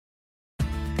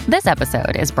This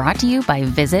episode is brought to you by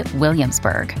Visit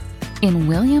Williamsburg. In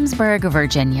Williamsburg,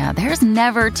 Virginia, there's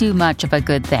never too much of a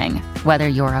good thing. Whether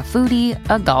you're a foodie,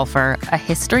 a golfer, a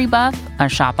history buff, a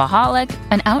shopaholic,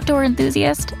 an outdoor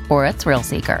enthusiast, or a thrill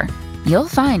seeker, you'll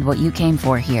find what you came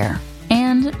for here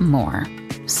and more.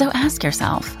 So ask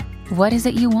yourself, what is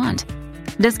it you want?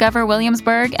 Discover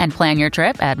Williamsburg and plan your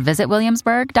trip at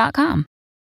visitwilliamsburg.com.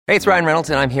 Hey, it's Ryan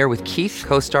Reynolds, and I'm here with Keith,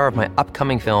 co-star of my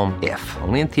upcoming film, If,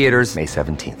 only in theaters May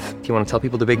 17th. Do you want to tell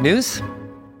people the big news?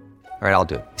 All right, I'll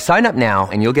do it. Sign up now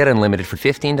and you'll get unlimited for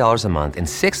 $15 a month and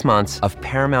 6 months of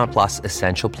Paramount Plus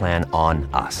Essential Plan on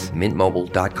us.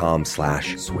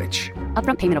 MintMobile.com/switch.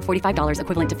 Upfront payment of $45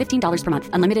 equivalent to $15 per month.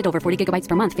 Unlimited over 40 gigabytes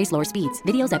per month. Face lower speeds.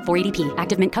 Videos at 480p.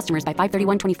 Active Mint customers by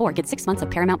 531.24 get 6 months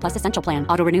of Paramount Plus Essential Plan.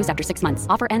 Auto renews after 6 months.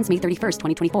 Offer ends May 31st,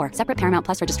 2024. Separate Paramount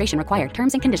Plus registration required.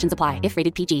 Terms and conditions apply if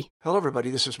rated PG. Hello, everybody.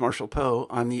 This is Marshall Poe.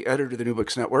 I'm the editor of the New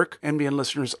Books Network. NBN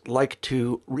listeners like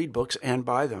to read books and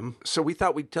buy them. So we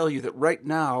thought we'd tell you that right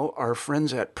now, our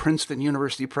friends at Princeton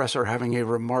University Press are having a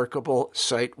remarkable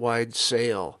site-wide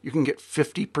sale. You can get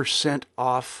 50%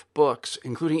 off books,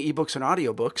 including ebooks and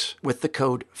audiobooks, with the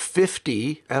code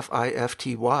 50,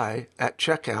 F-I-F-T-Y, at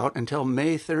checkout until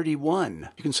May 31.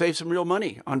 You can save some real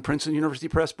money on Princeton University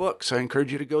Press books. I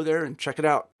encourage you to go there and check it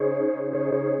out.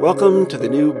 Welcome to the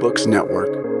New Books Network.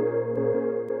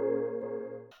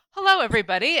 Hello,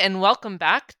 everybody, and welcome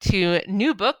back to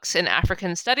New Books in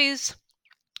African Studies,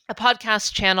 a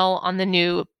podcast channel on the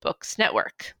New Books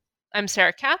Network. I'm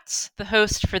Sarah Katz, the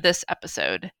host for this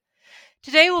episode.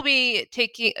 Today we'll be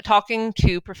talking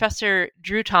to Professor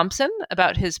Drew Thompson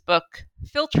about his book,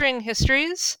 Filtering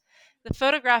Histories, The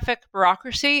Photographic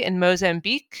Bureaucracy in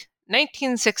Mozambique,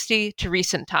 1960 to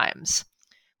Recent Times,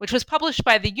 which was published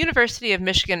by the University of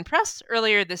Michigan Press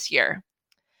earlier this year.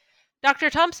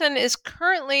 Dr. Thompson is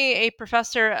currently a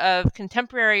professor of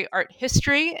contemporary art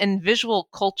history and visual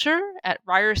culture at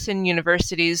Ryerson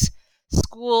University's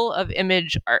School of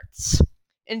Image Arts.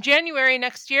 In January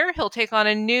next year, he'll take on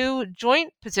a new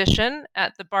joint position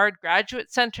at the Bard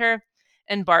Graduate Center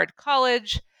and Bard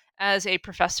College as a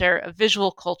professor of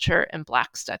visual culture and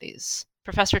Black studies.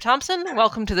 Professor Thompson,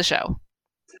 welcome to the show.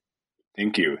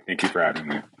 Thank you. Thank you for having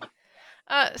me.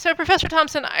 So, Professor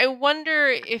Thompson, I wonder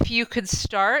if you could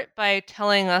start by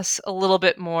telling us a little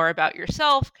bit more about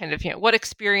yourself, kind of, what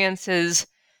experiences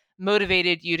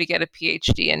motivated you to get a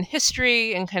PhD in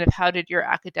history, and kind of how did your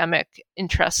academic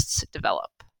interests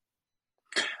develop?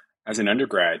 As an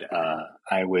undergrad,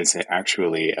 I was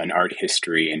actually an art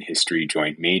history and history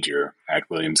joint major at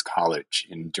Williams College.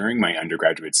 And during my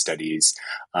undergraduate studies,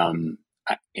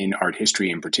 in art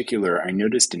history in particular, I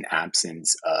noticed an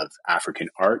absence of African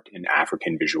art and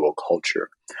African visual culture.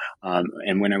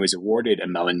 And when I was awarded a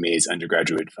Mellon Mays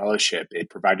undergraduate fellowship, it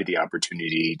provided the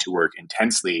opportunity to work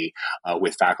intensely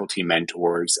with faculty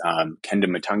mentors, Kenda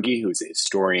Mutungi, who is a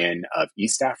historian of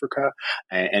East Africa,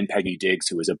 and Peggy Diggs,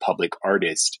 who is a public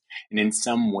artist. And in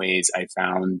some ways, I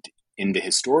found in the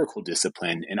historical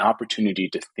discipline an opportunity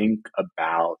to think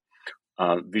about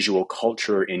visual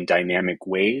culture in dynamic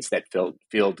ways that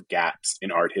filled gaps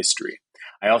in art history.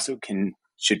 I also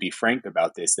should be frank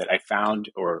about this, that I found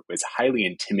or was highly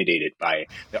intimidated by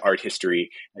the art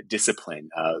history discipline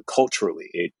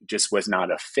culturally. It just was not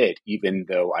a fit, even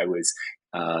though I was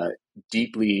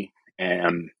deeply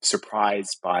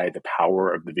surprised by the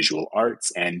power of the visual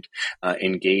arts and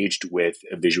engaged with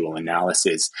visual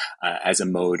analysis as a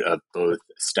mode of both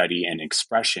study and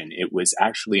expression. It was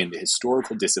actually in the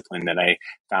historical discipline that I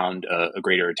found a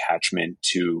greater attachment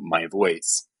to my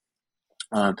voice.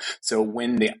 So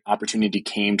when the opportunity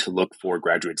came to look for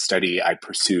graduate study, I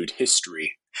pursued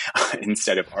history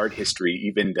instead of art history,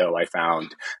 even though I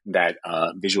found that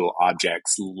visual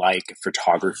objects like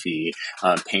photography,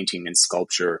 painting, and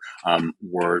sculpture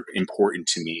were important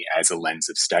to me as a lens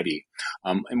of study.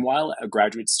 And while a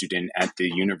graduate student at the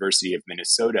University of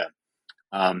Minnesota,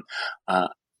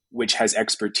 which has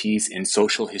expertise in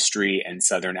social history and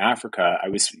Southern Africa, I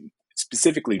was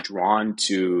specifically drawn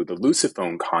to the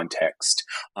Lusophone context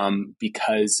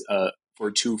because for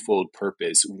a twofold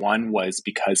purpose. One was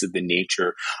because of the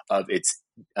nature of its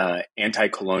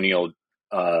anti-colonial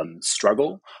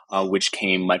struggle, which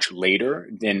came much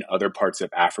later than other parts of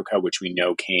Africa, which we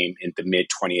know came in the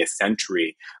mid-20th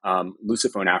century.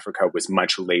 Lusophone Africa was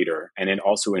much later, and it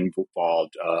also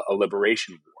involved a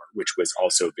liberation war, which was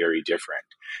also very different.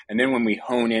 And then when we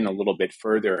hone in a little bit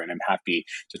further, and I'm happy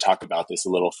to talk about this a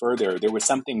little further, there was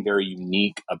something very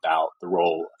unique about the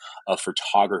role of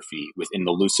photography within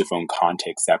the Lusophone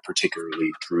context that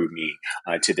particularly drew me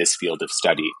to this field of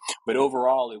study. But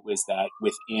overall, it was that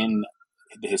within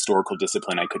the historical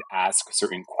discipline, I could ask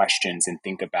certain questions and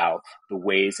think about the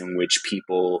ways in which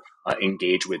people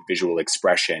engage with visual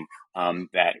expression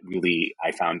that really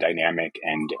I found dynamic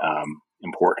and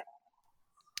important.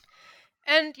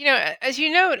 And, as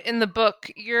you note in the book,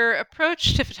 your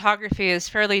approach to photography is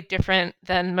fairly different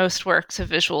than most works of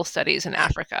visual studies in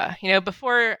Africa.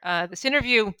 Before this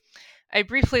interview, I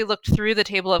briefly looked through the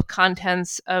table of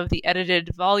contents of the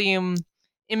edited volume,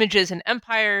 Images and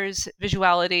Empires,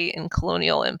 Visuality in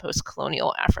Colonial and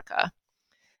Post-Colonial Africa.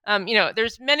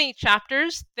 There's many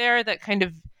chapters there that kind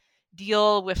of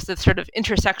deal with the sort of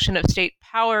intersection of state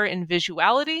power and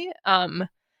visuality.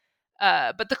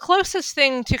 But the closest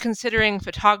thing to considering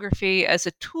photography as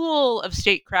a tool of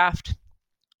statecraft,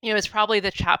 is probably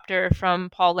the chapter from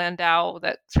Paul Landau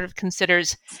that sort of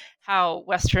considers how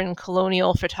Western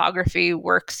colonial photography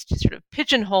works to sort of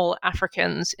pigeonhole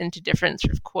Africans into different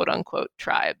sort of quote unquote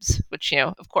tribes, which,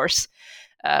 of course,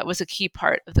 was a key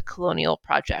part of the colonial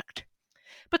project.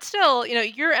 But still,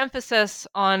 your emphasis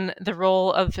on the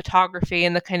role of photography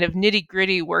and the kind of nitty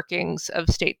gritty workings of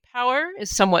state power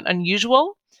is somewhat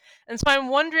unusual. And so I'm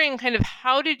wondering kind of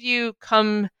how did you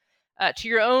come to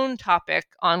your own topic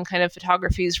on kind of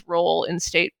photography's role in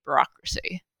state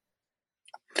bureaucracy?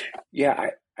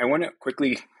 Yeah, I want to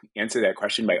quickly answer that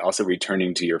question by also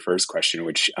returning to your first question,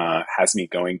 which has me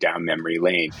going down memory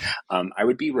lane. I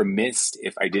would be remiss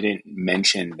if I didn't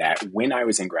mention that when I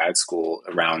was in grad school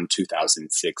around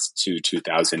 2006 to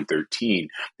 2013,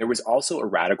 there was also a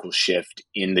radical shift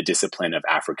in the discipline of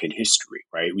African history,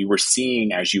 right? We were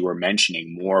seeing, as you were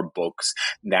mentioning, more books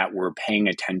that were paying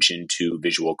attention to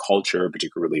visual culture,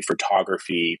 particularly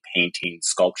photography, painting,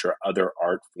 sculpture, other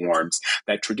art forms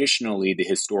that traditionally the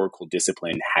historical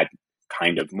discipline had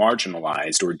kind of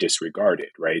marginalized or disregarded,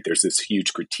 right? There's this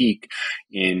huge critique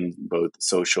in both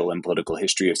social and political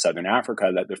history of Southern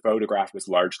Africa that the photograph was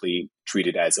largely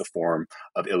treated as a form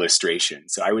of illustration.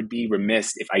 So I would be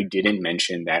remiss if I didn't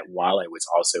mention that while I was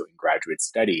also in graduate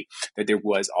study, that there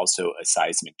was also a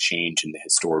seismic change in the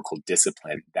historical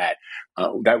discipline that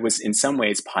was in some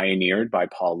ways pioneered by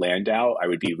Paul Landau. I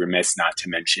would be remiss not to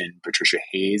mention Patricia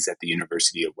Hayes at the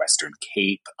University of Western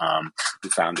Cape, who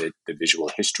founded the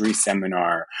Visual History Seminar,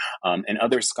 and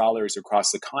other scholars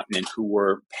across the continent who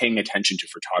were paying attention to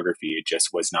photography. It just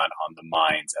was not on the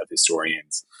minds of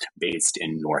historians based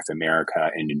in North America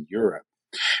and in Europe.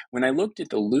 When I looked at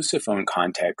the Lusophone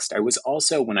context, I was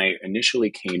also, when I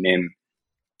initially came in,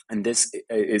 and this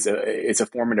is a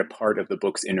formative part of the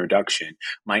book's introduction,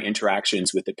 my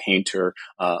interactions with the painter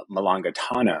Malanga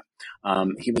Tana.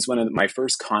 He was one of my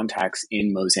first contacts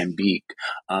in Mozambique.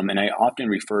 And I often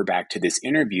refer back to this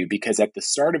interview because at the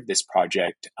start of this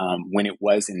project, when it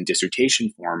was in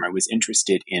dissertation form, I was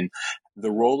interested in the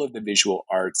role of the visual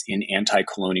arts in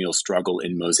anti-colonial struggle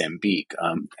in Mozambique.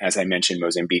 As I mentioned,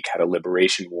 Mozambique had a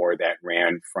liberation war that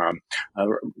ran from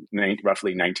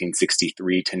roughly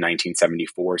 1963 to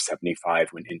 1974-75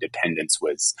 when independence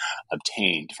was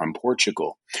obtained from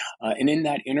Portugal. And in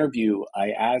that interview,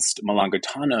 I asked Malanga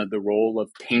Tana the role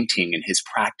of painting in his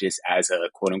practice as a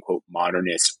quote-unquote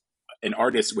modernist, an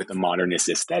artist with a modernist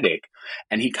aesthetic.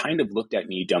 And he kind of looked at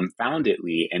me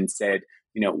dumbfoundedly and said,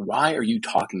 why are you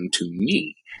talking to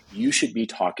me? You should be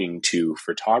talking to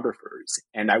photographers.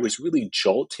 And I was really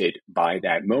jolted by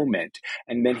that moment.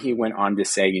 And then he went on to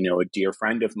say, a dear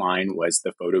friend of mine was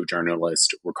the photojournalist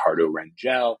Ricardo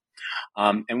Rangel.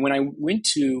 And when I went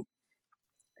to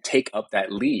take up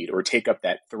that lead or take up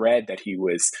that thread that he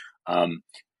was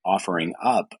offering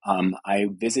up, I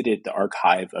visited the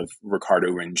archive of Ricardo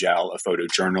Rangel, a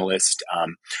photojournalist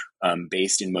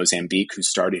based in Mozambique who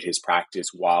started his practice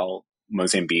while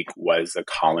Mozambique was a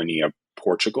colony of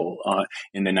Portugal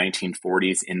in the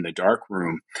 1940s. In the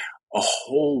darkroom, a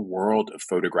whole world of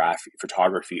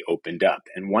photography opened up.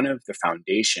 And one of the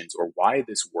foundations, or why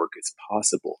this work is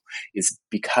possible, is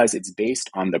because it's based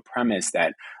on the premise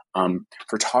that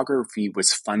photography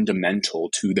was fundamental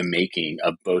to the making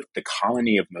of both the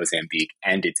colony of Mozambique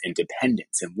and its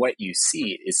independence. And what you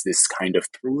see is this kind of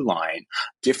through line,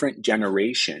 different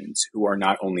generations who are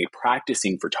not only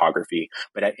practicing photography,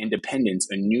 but at independence,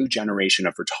 a new generation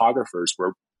of photographers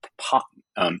were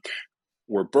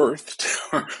birthed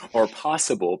or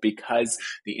possible because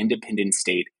the independent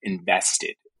state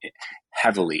invested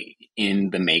heavily in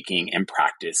the making and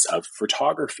practice of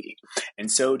photography.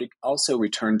 And so to also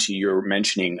return to your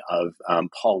mentioning of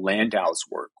Paul Landau's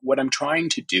work, what I'm trying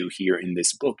to do here in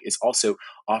this book is also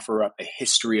offer up a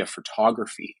history of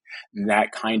photography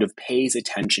that kind of pays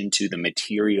attention to the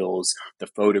materials, the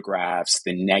photographs,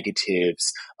 the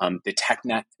negatives,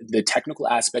 the technical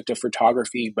aspect of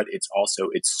photography, but it's also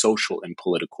its social and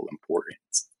political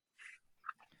importance.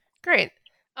 Great.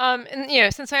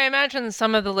 And since I imagine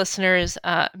some of the listeners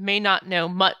may not know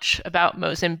much about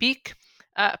Mozambique,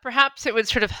 perhaps it would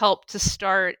sort of help to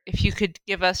start if you could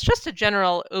give us just a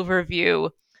general overview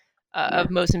of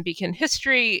Mozambican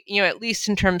history, at least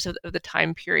in terms of the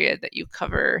time period that you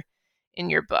cover in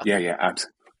your book. Yeah,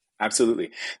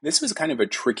 absolutely. This was kind of a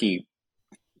tricky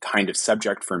kind of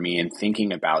subject for me in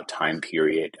thinking about time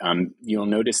period. You'll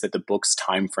notice that the book's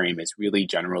time frame is really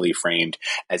generally framed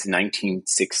as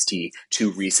 1960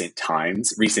 to recent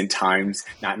times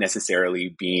not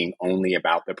necessarily being only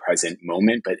about the present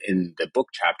moment, but in the book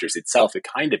chapters itself, it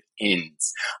kind of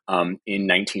ends in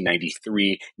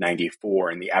 1993, 94,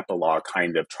 and the epilogue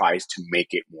kind of tries to make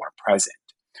it more present.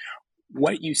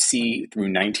 What you see through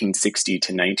 1960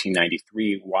 to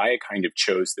 1993, why I kind of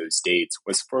chose those dates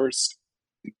was first,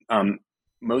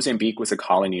 Mozambique was a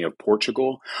colony of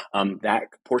Portugal. That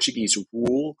Portuguese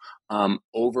rule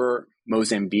over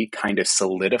Mozambique kind of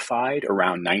solidified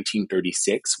around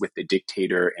 1936 with the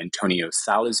dictator Antonio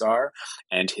Salazar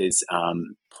and his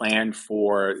plan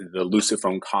for the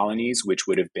Lusophone colonies, which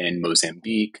would have been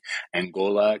Mozambique,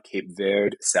 Angola, Cape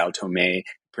Verde, Sao Tome,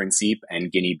 Principe,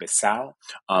 and Guinea-Bissau.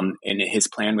 And his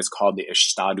plan was called the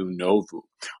Estado Novo.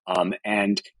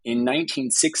 And in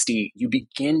 1960, you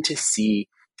begin to see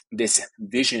this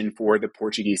vision for the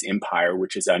Portuguese Empire,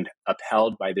 which is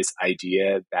upheld by this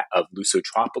idea that of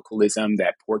Lusotropicalism,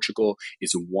 that Portugal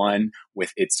is one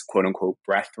with its quote-unquote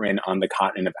brethren on the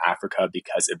continent of Africa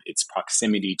because of its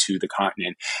proximity to the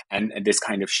continent, and this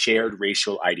kind of shared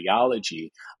racial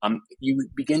ideology. You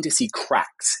begin to see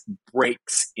cracks,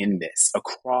 breaks in this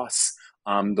across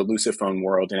the Lusophone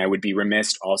world. And I would be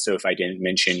remiss also if I didn't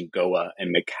mention Goa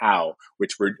and Macau,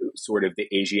 which were sort of the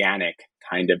Asiatic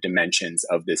kind of dimensions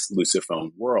of this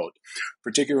Lusophone world.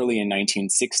 Particularly in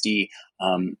 1960,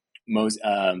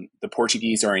 the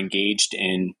Portuguese are engaged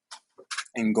in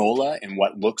Angola in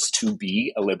what looks to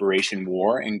be a liberation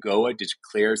war, and Goa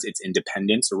declares its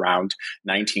independence around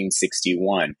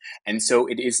 1961. And so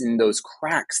it is in those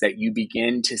cracks that you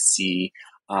begin to see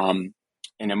an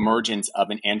emergence of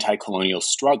an anti-colonial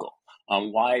struggle.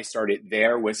 Why I started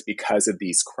there was because of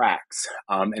these cracks.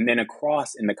 And then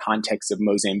across, in the context of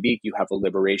Mozambique, you have a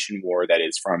liberation war that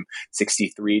is from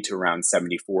 63 to around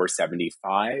 74,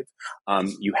 75.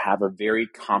 You have a very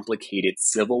complicated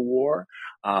civil war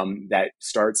that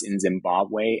starts in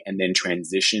Zimbabwe and then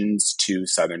transitions to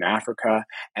Southern Africa.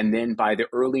 And then by the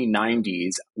early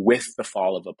 90s, with the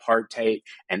fall of apartheid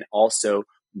and also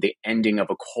the ending of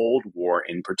a Cold War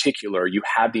in particular, you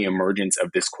have the emergence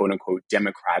of this quote-unquote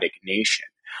democratic nation.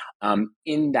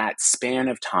 In that span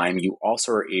of time, you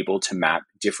also are able to map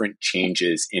different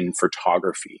changes in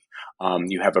photography.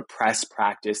 You have a press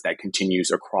practice that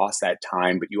continues across that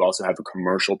time, but you also have a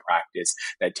commercial practice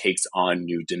that takes on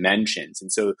new dimensions.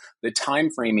 And so the time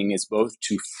framing is both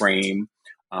to frame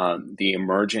the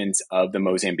emergence of the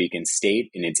Mozambican state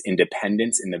in its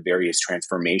independence and the various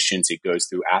transformations it goes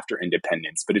through after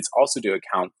independence, but it's also to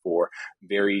account for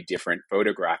very different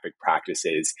photographic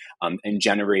practices and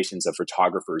generations of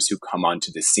photographers who come onto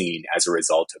the scene as a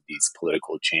result of these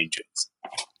political changes.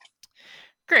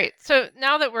 Great. So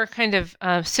now that we're kind of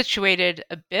situated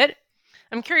a bit,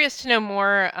 I'm curious to know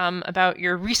more about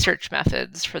your research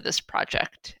methods for this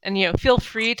project. And, feel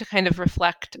free to kind of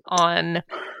reflect on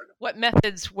what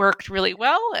methods worked really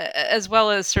well as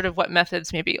sort of what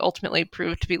methods maybe ultimately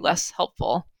proved to be less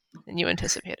helpful than you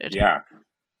anticipated. Yeah.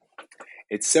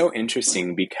 It's so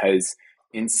interesting because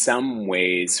in some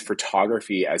ways,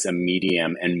 photography as a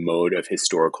medium and mode of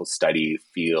historical study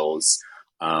feels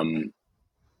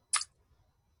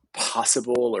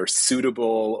possible or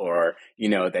suitable, or,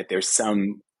 that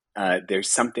there's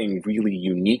something really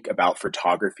unique about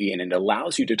photography, and it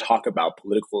allows you to talk about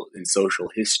political and social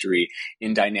history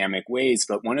in dynamic ways.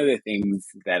 But one of the things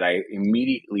that I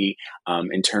immediately,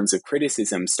 in terms of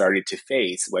criticism, started to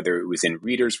face, whether it was in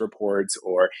readers' reports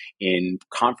or in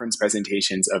conference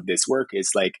presentations of this work,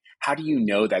 is like, how do you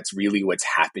know that's really what's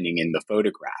happening in the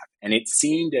photograph? And it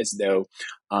seemed as though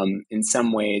in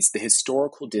some ways, the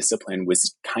historical discipline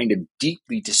was kind of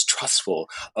deeply distrustful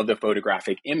of the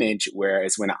photographic image,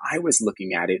 whereas when I was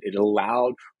looking at it, it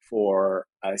allowed for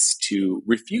us to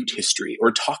refute history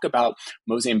or talk about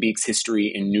Mozambique's history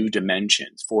in new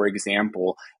dimensions. For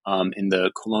example, in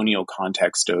the colonial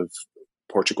context of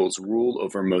Portugal's rule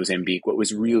over Mozambique, what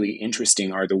was really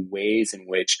interesting are the ways in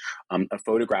which a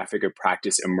photographic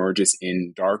practice emerges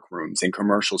in dark rooms and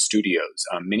commercial studios.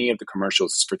 Many of the commercial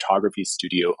photography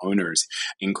studio owners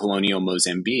in colonial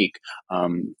Mozambique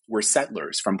were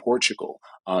settlers from Portugal.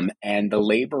 And the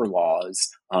labor laws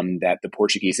that the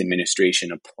Portuguese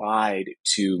administration applied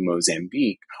to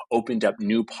Mozambique opened up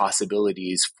new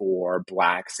possibilities for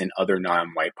Blacks and other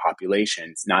non-white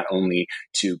populations, not only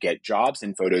to get jobs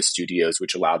in photo studios,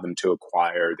 which allowed them to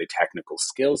acquire the technical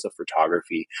skills of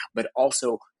photography, but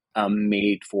also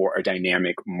made for a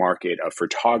dynamic market of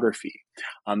photography.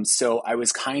 So I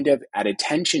was kind of at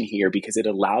attention here because it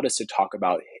allowed us to talk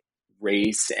about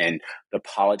race and the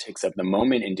politics of the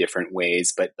moment in different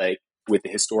ways. But like with the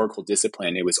historical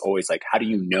discipline, it was always like, how do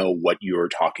you know what you're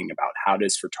talking about? How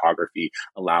does photography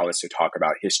allow us to talk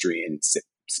about history in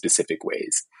specific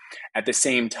ways? At the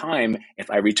same time,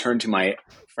 if I return to my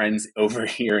friends over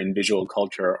here in visual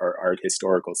culture or art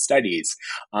historical studies,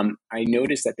 I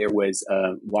noticed that there was,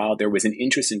 while there was an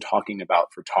interest in talking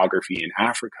about photography in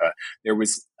Africa, there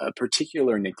was a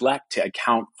particular neglect to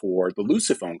account for the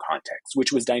Lusophone context,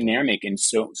 which was dynamic in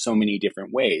so many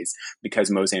different ways.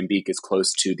 Because Mozambique is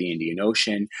close to the Indian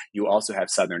Ocean, you also have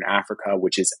Southern Africa,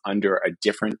 which is under a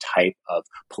different type of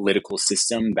political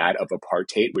system, that of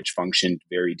apartheid, which functioned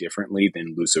very differently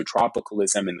than Lusotropicalism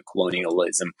and the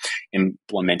colonialism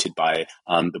implemented by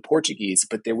the Portuguese.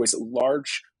 But there was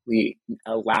largely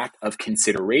a lack of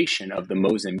consideration of the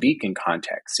Mozambican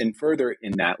context. And further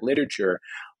in that literature,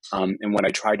 and what I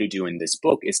try to do in this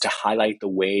book is to highlight the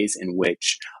ways in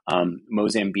which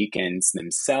Mozambicans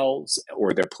themselves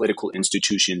or their political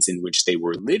institutions in which they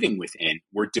were living within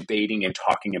were debating and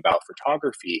talking about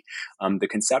photography. The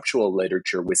conceptual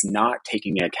literature was not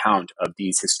taking account of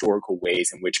these historical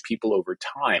ways in which people over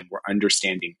time were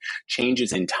understanding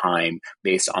changes in time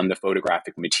based on the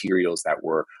photographic materials that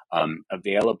were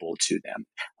available to them.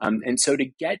 And so to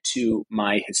get to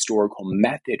my historical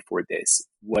method for this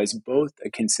was both a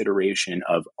consideration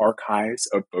of archives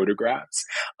of photographs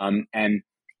and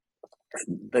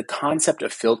the concept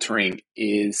of filtering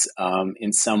is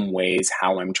in some ways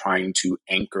how I'm trying to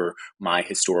anchor my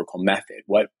historical method.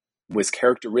 What was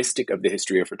characteristic of the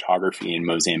history of photography in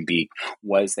Mozambique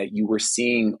was that you were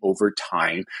seeing over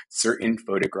time certain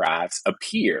photographs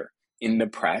appear in the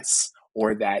press,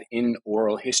 or that in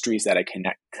oral histories that I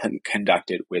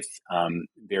conducted with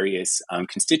various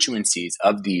constituencies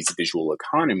of these visual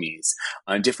economies,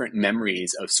 different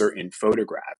memories of certain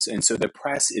photographs. And so the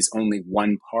press is only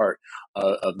one part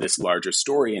of this larger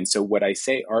story. And so what I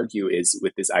argue is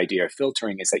with this idea of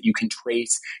filtering is that you can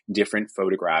trace different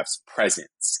photographs'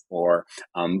 presence or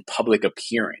public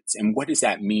appearance. And what does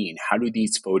that mean? How do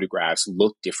these photographs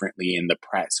look differently in the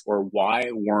press? Or why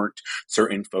weren't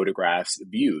certain photographs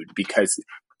viewed? Because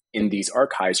in these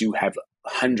archives, you have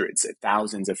hundreds,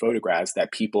 thousands of photographs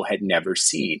that people had never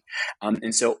seen.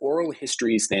 And so oral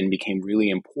histories then became really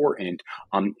important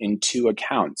in two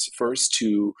accounts. First,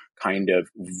 to kind of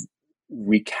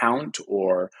recount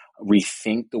or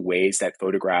rethink the ways that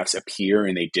photographs appear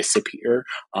and they disappear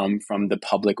from the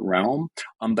public realm,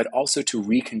 but also to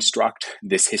reconstruct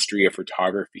this history of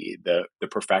photography, the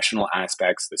professional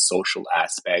aspects, the social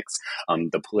aspects,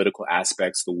 the political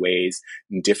aspects, the ways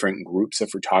different groups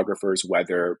of photographers,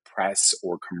 whether press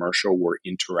or commercial, were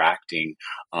interacting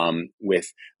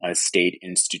with state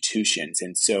institutions.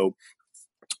 And so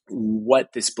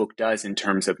what this book does in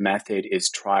terms of method is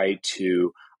try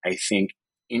to, I think,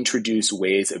 introduce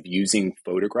ways of using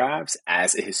photographs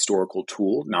as a historical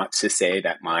tool. Not to say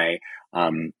that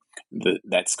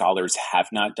that scholars have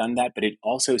not done that, but it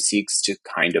also seeks to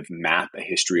kind of map a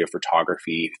history of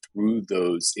photography through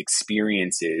those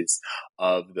experiences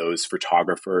of those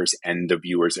photographers and the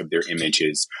viewers of their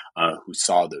images who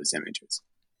saw those images.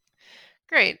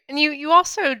 Great. And you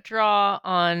also draw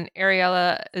on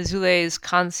Ariella Azule's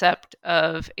concept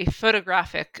of a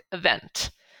photographic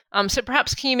event. So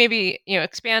perhaps can you maybe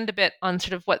expand a bit on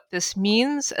sort of what this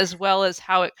means, as well as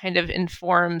how it kind of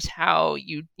informs how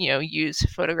you use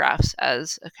photographs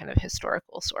as a kind of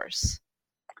historical source?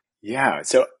 Yeah.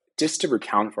 So just to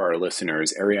recount for our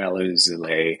listeners, Ariella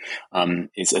Azule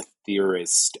is a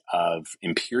theorist of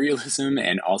imperialism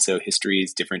and also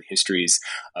different histories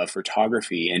of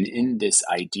photography. And in this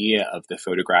idea of the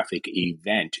photographic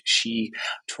event, she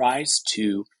tries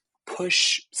to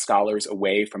push scholars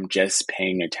away from just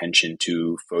paying attention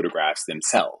to photographs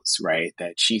themselves, right?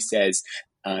 That she says,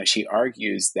 she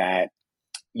argues that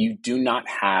you do not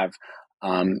have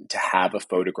to have a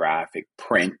photographic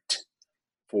print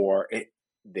for it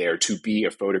there to be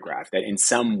a photograph, that in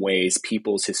some ways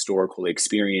people's historical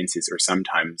experiences are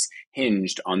sometimes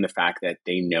hinged on the fact that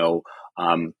they know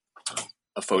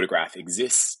a photograph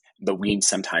exists but we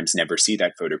sometimes never see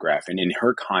that photograph. And in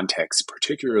her context,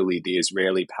 particularly the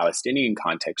Israeli-Palestinian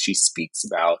context, she speaks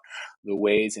about the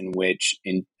ways in which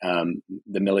the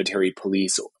military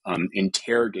police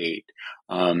interrogate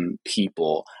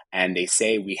people, and they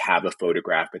say we have a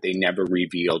photograph, but they never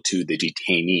reveal to the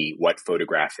detainee what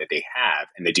photograph that they have.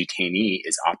 And the detainee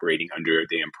is operating under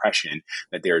the impression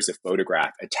that there is a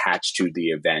photograph attached to the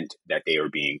event that they are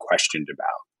being questioned about.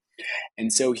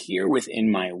 And so here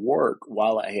within my work,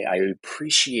 while I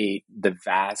appreciate the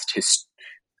vast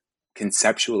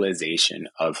conceptualization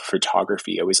of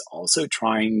photography, I was also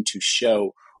trying to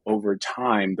show over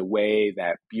time the way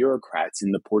that bureaucrats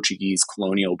in the Portuguese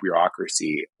colonial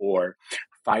bureaucracy or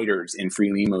fighters in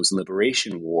Frelimo's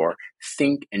liberation war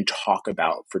think and talk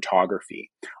about photography,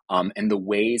 and the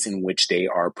ways in which they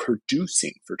are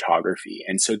producing photography.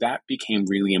 And so that became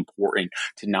really important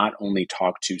to not only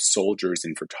talk to soldiers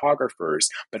and photographers,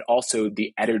 but also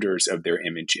the editors of their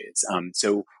images.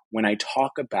 So when I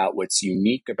talk about what's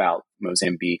unique about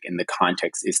Mozambique in the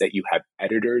context is that you have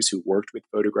editors who worked with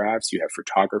photographs, you have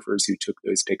photographers who took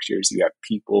those pictures, you have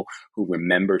people who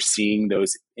remember seeing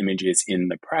those images in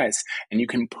the press, and you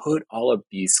can put all of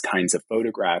these kinds of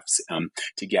photographs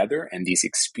together and these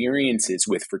experiences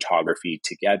with photography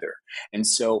together. And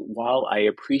so while I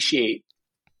appreciate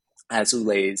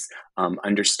Azule's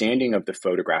understanding of the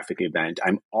photographic event,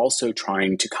 I'm also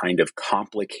trying to kind of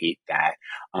complicate that,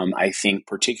 I think,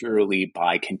 particularly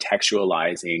by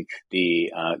contextualizing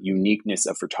the uniqueness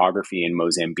of photography in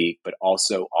Mozambique, but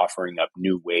also offering up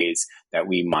new ways that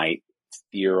we might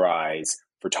theorize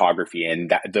photography.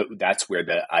 And that's where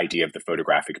the idea of the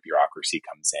photographic bureaucracy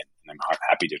comes in. And I'm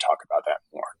happy to talk about that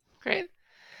more. Great.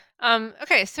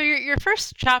 Okay, so your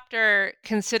first chapter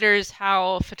considers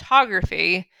how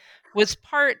photography was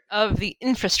part of the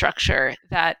infrastructure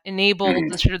that enabled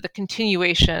the sort of the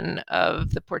continuation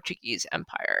of the Portuguese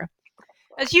Empire.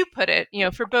 As you put it,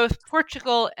 for both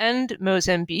Portugal and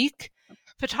Mozambique,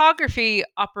 photography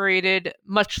operated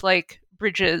much like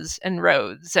bridges and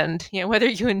roads. And whether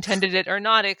you intended it or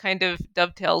not, it kind of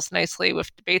dovetails nicely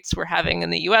with debates we're having in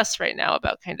the US right now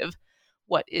about kind of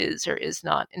what is or is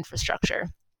not infrastructure.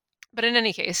 But in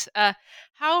any case,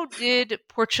 how did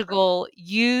Portugal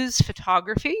use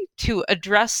photography to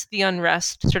address the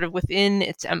unrest sort of within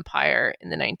its empire in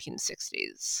the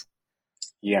 1960s?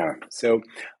 Yeah. So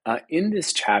in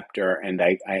this chapter, and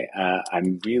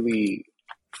I'm really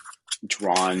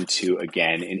drawn to,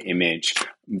 again, an image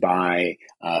by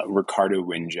Ricardo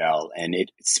Rangel, and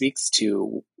it speaks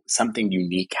to something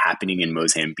unique happening in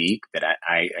Mozambique that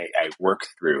I work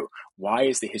through. Why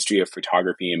is the history of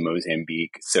photography in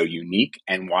Mozambique so unique,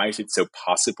 and why is it so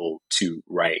possible to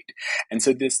write? And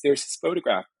so there's this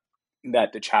photograph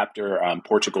that the chapter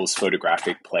Portugal's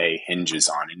photographic play hinges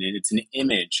on, and it's an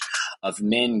image of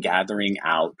men gathering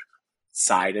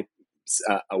outside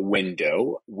a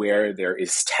window where there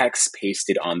is text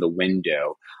pasted on the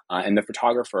window. And the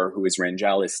photographer, who is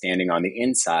Rangel, is standing on the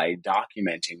inside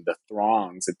documenting the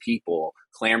throngs of people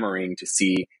clamoring to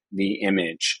see the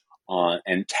image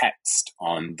and text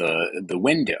on the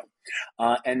window.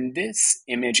 And this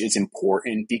image is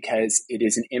important because it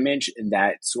is an image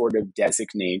that sort of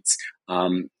designates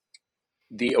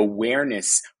the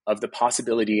awareness of the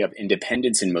possibility of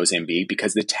independence in Mozambique,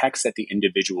 because the text that the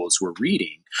individuals were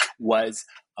reading was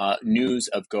news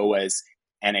of Goa's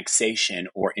annexation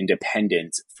or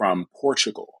independence from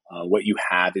Portugal. What you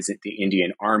have is the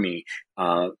Indian Army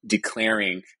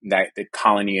declaring that the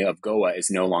colony of Goa is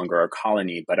no longer a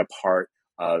colony, but a part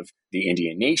of the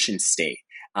Indian nation state.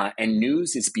 And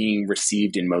news is being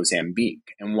received in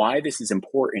Mozambique. And why this is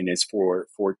important is for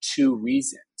two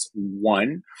reasons.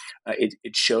 One,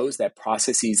 it shows that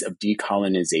processes of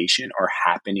decolonization are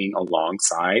happening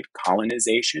alongside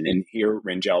colonization. And here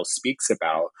Rangel speaks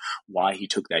about why he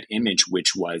took that image,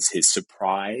 which was his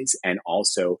surprise and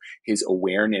also his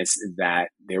awareness that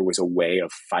there was a way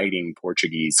of fighting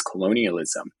Portuguese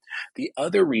colonialism. The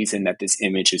other reason that this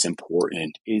image is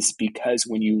important is because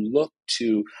when you look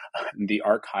to the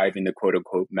archive in the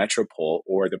quote-unquote metropole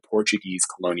or the Portuguese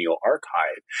colonial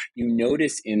archive, you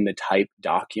notice in the type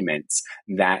documents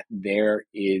that there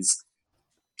is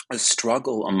a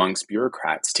struggle amongst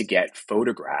bureaucrats to get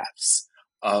photographs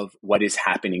of what is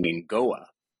happening in Goa.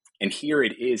 And here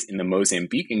it is in the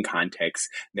Mozambican context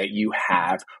that you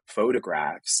have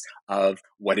photographs of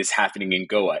what is happening in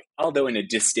Goa, although in a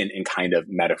distant and kind of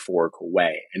metaphorical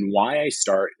way. And why I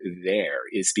start there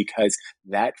is because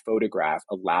that photograph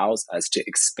allows us to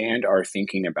expand our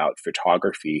thinking about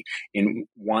photography in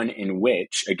one in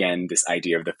which, again, this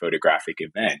idea of the photographic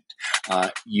event,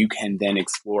 you can then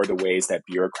explore the ways that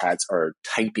bureaucrats are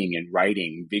typing and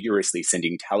writing vigorously,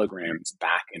 sending telegrams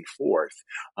back and forth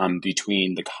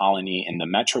between the colony and the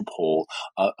metropole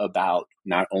about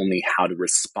not only how to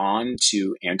respond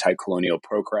to anti-colonial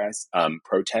protests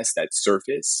that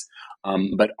surface,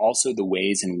 but also the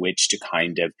ways in which to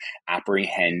kind of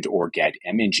apprehend or get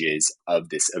images of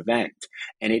this event.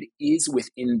 And it is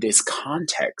within this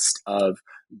context of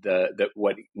the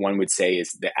what one would say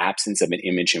is the absence of an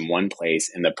image in one place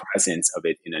and the presence of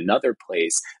it in another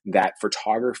place that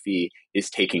photography is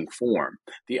taking form.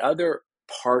 The other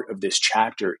part of this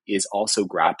chapter is also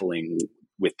grappling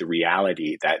with the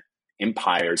reality that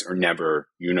empires are never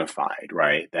unified,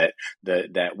 right? That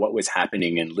what was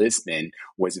happening in Lisbon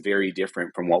was very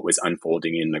different from what was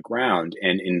unfolding in the ground.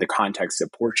 And in the context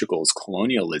of Portugal's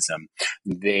colonialism,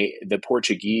 the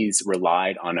Portuguese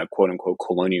relied on a quote unquote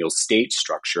colonial state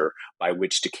structure by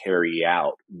which to carry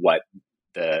out what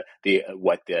the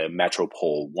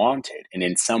metropole wanted. And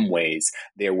in some ways,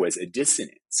 there was a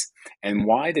dissonance. And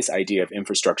why this idea of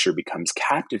infrastructure becomes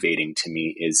captivating to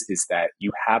me is that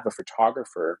you have a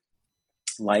photographer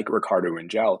like Ricardo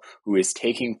Rangel, who is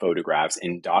taking photographs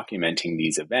and documenting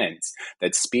these events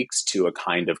that speaks to a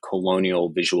kind of colonial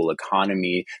visual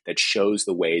economy that shows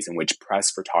the ways in which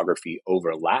press photography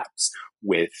overlaps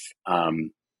with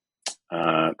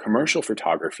commercial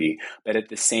photography. But at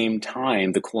the same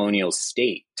time, the colonial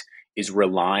state is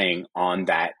relying on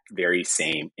that very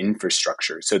same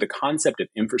infrastructure. So the concept of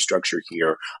infrastructure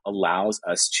here allows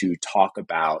us to talk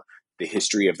about the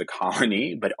history of the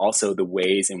colony, but also the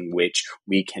ways in which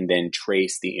we can then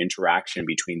trace the interaction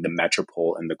between the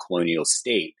metropole and the colonial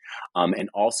state, and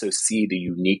also see the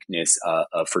uniqueness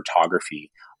of photography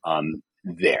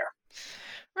there.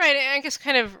 Right. And I guess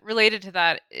kind of related to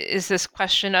that is this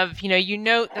question of, you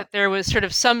note that there was sort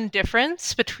of some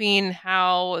difference between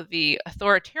how the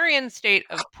authoritarian state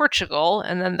of Portugal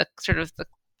and then the sort of the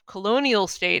colonial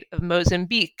state of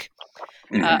Mozambique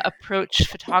approached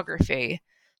photography.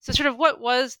 So sort of what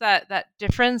was that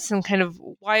difference and kind of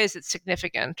why is it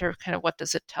significant, or kind of what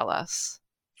does it tell us?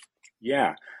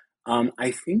 Yeah, I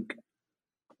think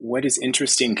what is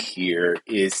interesting here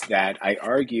is that I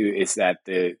argue is that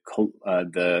the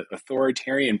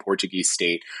authoritarian Portuguese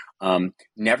state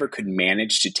never could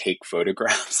manage to take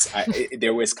photographs.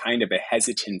 There was kind of a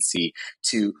hesitancy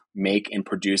to make and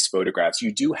produce photographs.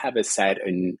 You do have a set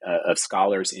of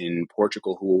scholars in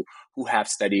Portugal who have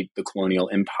studied the colonial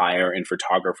empire and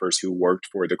photographers who worked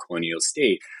for the colonial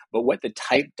state. But what the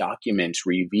typed documents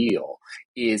reveal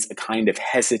is a kind of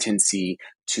hesitancy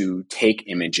to take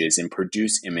images and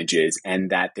produce images, and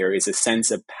that there is a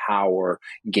sense of power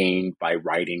gained by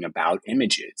writing about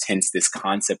images. Hence this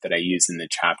concept that I use in the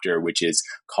chapter, which is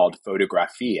called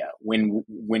photographia.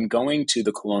 When going to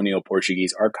the colonial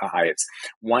Portuguese archives,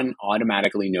 one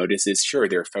automatically notices, sure,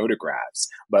 there are photographs,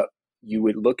 but you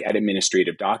would look at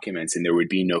administrative documents and there would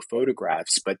be no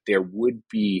photographs, but there would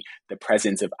be the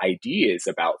presence of ideas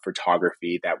about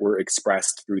photography that were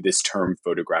expressed through this term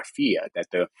photographia, that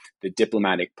the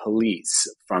diplomatic police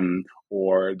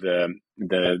or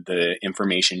the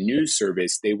information news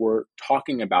service, they were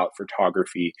talking about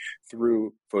photography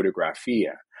through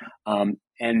photographia.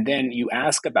 And then you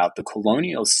ask about the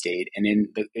colonial state, and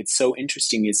it's so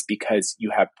interesting is because you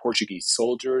have Portuguese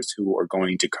soldiers who are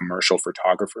going to commercial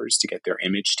photographers to get their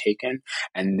image taken,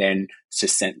 and then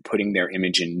putting their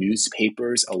image in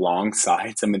newspapers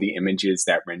alongside some of the images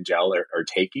that Rangel are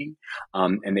taking.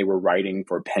 And they were writing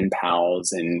for pen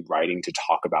pals and writing to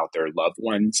talk about their loved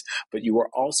ones. But you were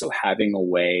also having a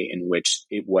way in which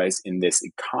it was in this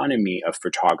economy of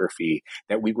photography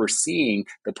that we were seeing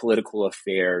the political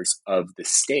affairs of the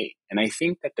state. And I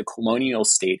think that the colonial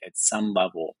state at some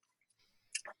level,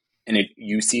 and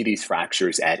you see these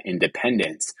fractures at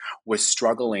independence, was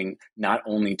struggling not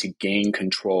only to gain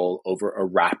control over a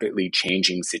rapidly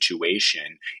changing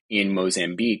situation in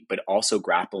Mozambique, but also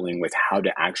grappling with how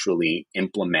to actually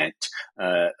implement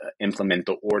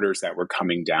the orders that were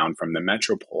coming down from the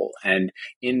metropole. And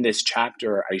in this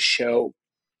chapter, I show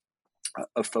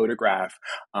a photograph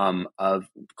of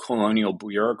colonial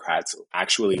bureaucrats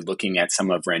actually looking at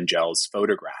some of Rangel's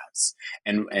photographs.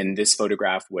 And this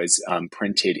photograph was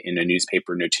printed in a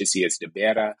newspaper, Noticias de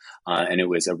Beira, and it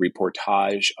was a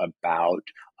reportage about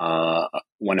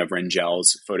one of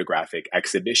Rangel's photographic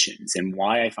exhibitions. And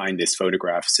why I find this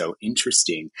photograph so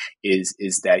interesting is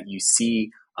that you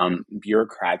see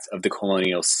bureaucrats of the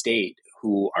colonial state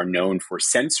who are known for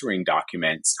censoring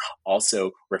documents,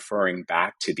 also referring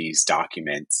back to these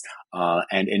documents.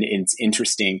 And it's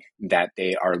interesting that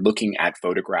they are looking at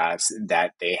photographs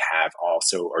that they have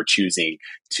also are choosing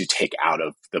to take out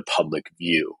of the public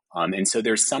view. And so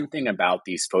there's something about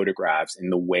these photographs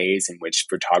and the ways in which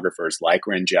photographers like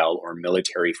Rangel or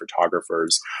military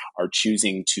photographers are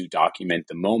choosing to document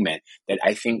the moment that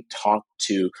I think talk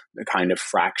to the kind of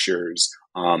fractures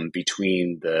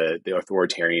between the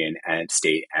authoritarian and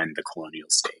state and the colonial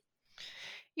state.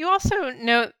 You also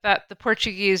note that the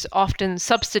Portuguese often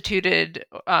substituted,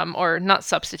 or not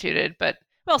substituted, but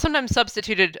sometimes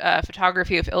substituted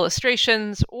photography with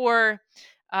illustrations, or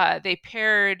they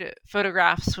paired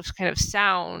photographs with kind of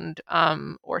sound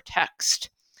or text,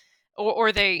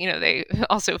 or they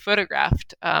also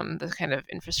photographed the kind of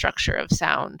infrastructure of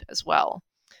sound as well.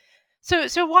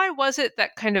 So why was it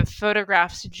that kind of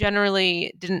photographs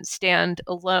generally didn't stand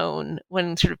alone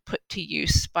when sort of put to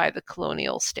use by the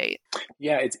colonial state?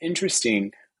 Yeah, it's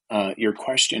interesting, your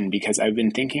question, because I've been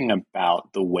thinking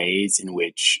about the ways in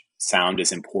which sound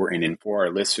is important. And for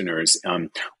our listeners,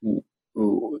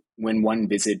 when one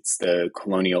visits the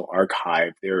Colonial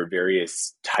Archive, there are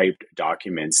various typed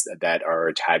documents that are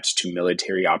attached to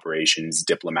military operations,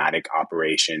 diplomatic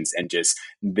operations, and just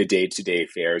the day-to-day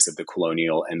affairs of the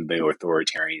colonial and the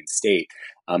authoritarian state.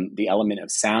 The element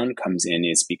of sound comes in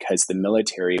is because the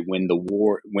military, when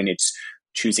it's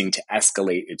choosing to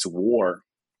escalate its war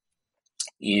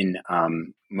in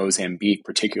Mozambique,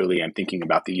 particularly, I'm thinking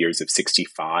about the years of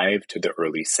 65 to the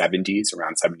early 70s,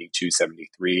 around 72,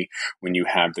 73, when you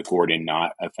have the Gordon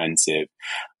Knot offensive.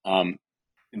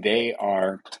 They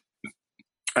are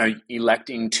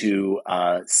electing to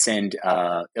send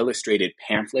illustrated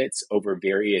pamphlets over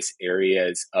various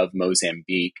areas of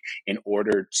Mozambique in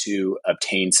order to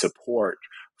obtain support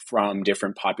from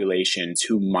different populations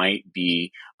who might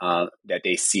be, that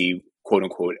they see, quote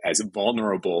unquote, as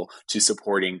vulnerable to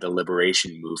supporting the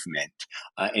liberation movement.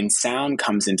 And sound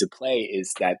comes into play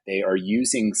is that they are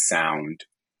using sound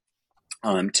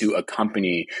to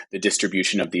accompany the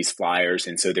distribution of these flyers.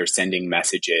 And so they're sending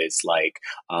messages like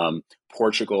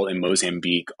Portugal and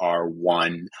Mozambique are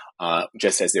one,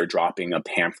 just as they're dropping a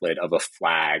pamphlet of a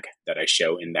flag that I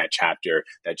show in that chapter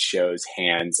that shows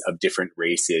hands of different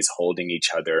races holding each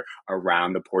other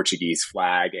around the Portuguese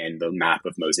flag and the map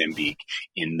of Mozambique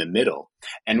in the middle.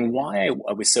 And why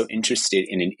I was so interested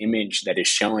in an image that is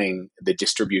showing the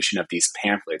distribution of these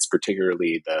pamphlets,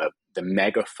 particularly the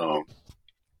megaphone,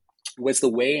 was the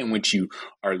way in which you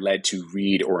are led to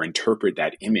read or interpret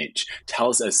that image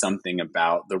tells us something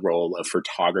about the role of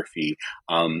photography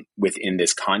within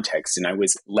this context. And I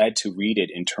was led to read it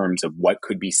in terms of what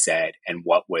could be said and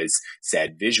what was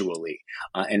said visually.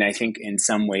 And I think in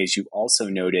some ways you also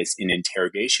notice in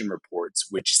interrogation reports,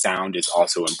 which sound is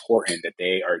also important, that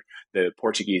the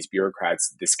Portuguese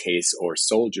bureaucrats, in this case, or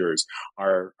soldiers,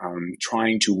 are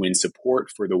trying to win support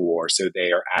for the war. So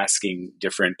they are asking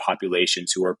different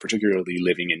populations who are particularly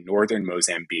living in northern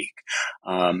Mozambique.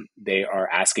 They are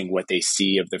asking what they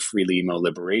see of the Frelimo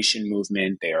liberation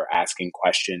movement. They are asking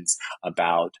questions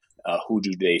about who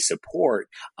do they support.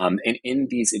 And in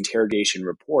these interrogation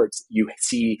reports, you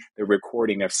see the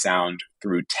recording of sound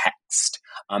through text.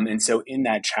 And so in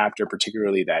that chapter,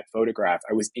 particularly that photograph,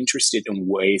 I was interested in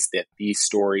ways that these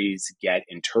stories get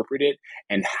interpreted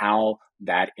and how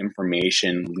that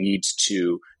information leads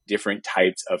to different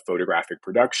types of photographic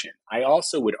production. I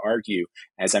also would argue,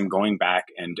 as I'm going back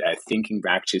and thinking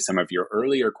back to some of your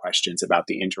earlier questions about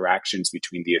the interactions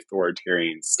between the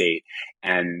authoritarian state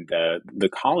and the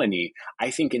colony,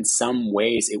 I think in some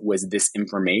ways it was this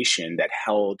information that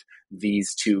held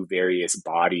these two various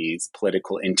bodies,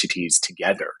 political entities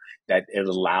together, that it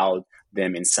allowed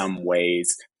them in some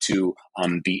ways to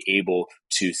be able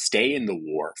to stay in the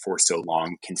war for so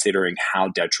long, considering how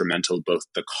detrimental both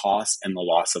the cost and the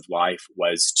loss of life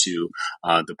was to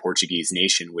the Portuguese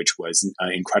nation, which was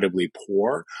incredibly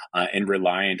poor and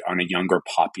reliant on a younger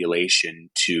population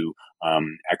to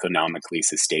economically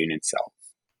sustain itself.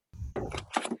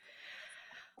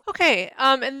 Okay,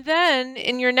 and then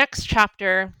in your next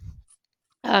chapter,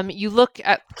 you look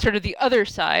at sort of the other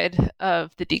side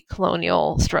of the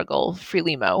decolonial struggle,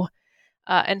 Frelimo,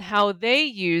 and how they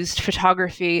used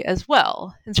photography as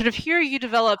well. And sort of here you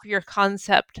develop your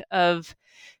concept of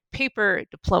paper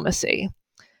diplomacy.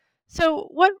 So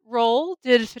what role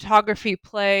did photography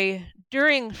play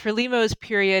during Frelimo's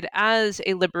period as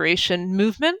a liberation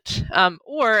movement?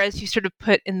 Or, as you sort of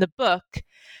put in the book,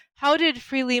 how did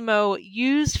Frelimo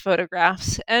use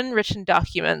photographs and written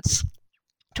documents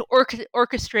to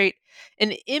orchestrate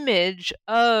an image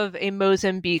of a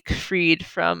Mozambique freed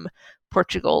from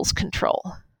Portugal's control?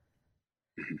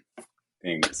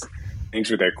 Thanks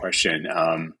for that question.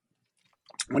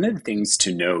 One of the things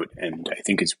to note, and I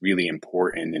think is really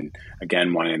important, and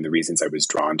again, one of the reasons I was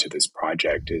drawn to this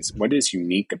project, is what is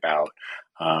unique about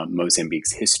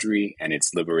Mozambique's history and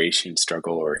its liberation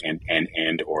struggle or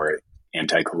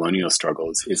anti-colonial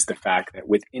struggles is the fact that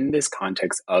within this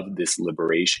context of this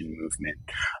liberation movement,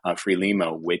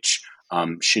 Frelimo, which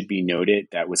should be noted,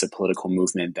 that was a political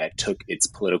movement that took its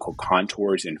political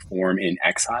contours and form in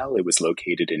exile. It was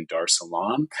located in Dar es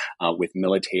Salaam with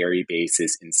military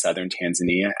bases in southern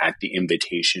Tanzania at the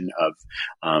invitation of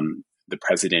the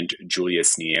president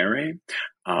Julius Nyerere.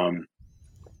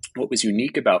 What was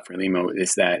unique about Frelimo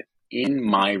is that in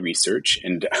my research,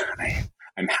 and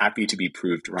I'm happy to be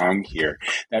proved wrong here,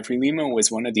 that Frelimo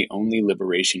was one of the only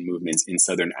liberation movements in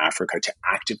Southern Africa to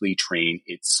actively train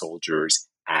its soldiers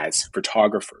as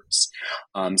photographers.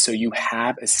 So you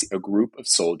have a group of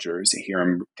soldiers. Here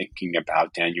I'm thinking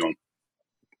about Daniel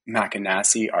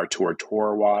Macanasi, Artur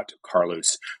Torwat,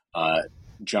 Carlos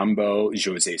Jumbo,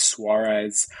 Jose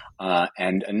Suarez,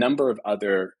 and a number of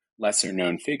other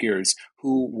lesser-known figures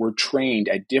who were trained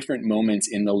at different moments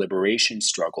in the liberation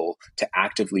struggle to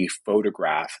actively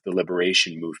photograph the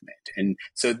liberation movement. And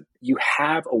so you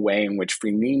have a way in which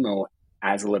Frelimo,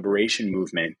 as a liberation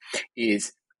movement,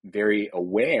 is very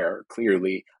aware,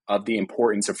 clearly, of the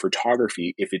importance of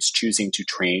photography if it's choosing to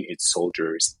train its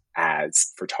soldiers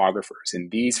as photographers.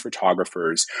 And these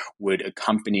photographers would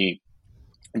accompany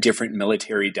different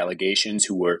military delegations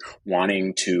who were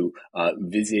wanting to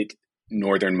visit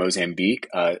northern Mozambique.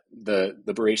 The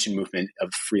liberation movement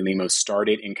of Frelimo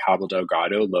started in Cabo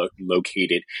Delgado,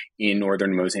 located in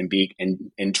northern Mozambique,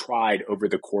 and tried over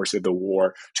the course of the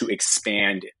war to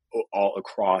expand all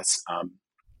across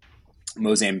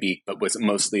Mozambique, but was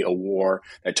mostly a war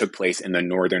that took place in the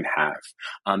northern half.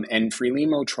 And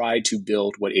Frelimo tried to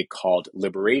build what it called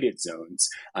liberated zones,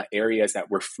 areas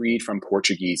that were freed from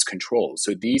Portuguese control.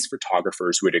 So these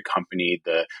photographers would accompany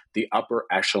the upper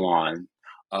echelon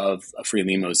of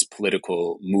Frelimo's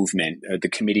political movement, the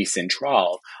Committee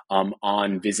Central,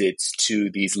 on visits to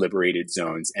these liberated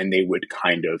zones, and they would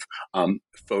kind of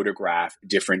photograph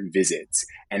different visits,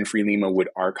 and Frelimo would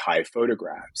archive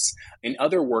photographs. In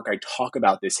other work, I talk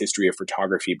about this history of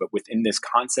photography, but within this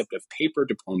concept of paper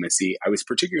diplomacy, I was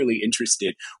particularly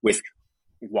interested with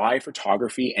why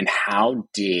photography and how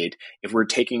did, if we're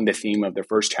taking the theme of the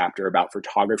first chapter about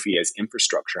photography as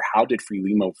infrastructure, how did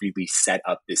Frelimo really set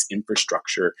up this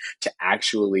infrastructure to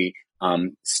actually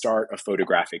start a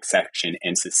photographic section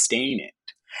and sustain it?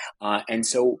 And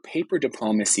so paper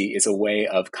diplomacy is a way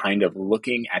of kind of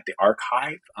looking at the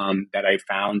archive that I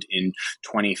found in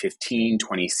 2015,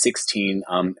 2016,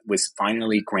 was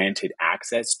finally granted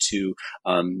access to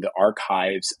the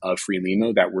archives of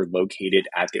Frelimo that were located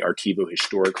at the Arquivo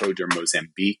Histórico de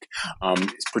Mozambique,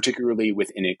 particularly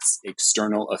within its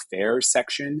external affairs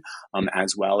section,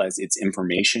 as well as its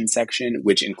information section,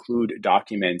 which include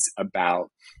documents about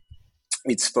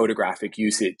its photographic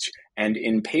usage. And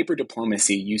in paper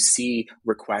diplomacy, you see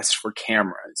requests for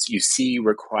cameras. You see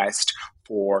requests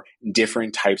for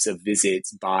different types of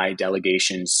visits by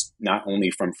delegations, not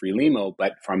only from Frelimo,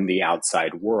 but from the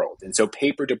outside world. And so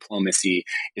paper diplomacy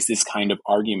is this kind of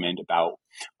argument about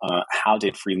how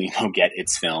did Frelimo get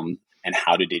its film and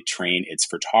how did it train its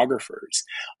photographers?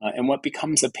 And what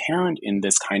becomes apparent in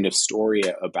this kind of story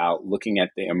about looking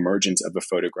at the emergence of a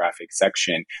photographic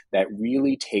section that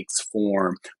really takes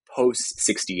form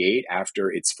post-68,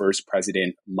 after its first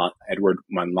president, Edward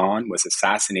Monlon, was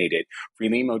assassinated,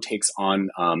 Frelimo takes on,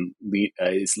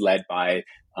 is led by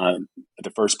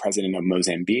the first president of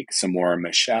Mozambique, Samora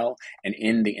Machel, and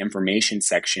in the information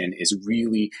section is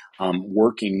really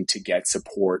working to get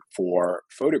support for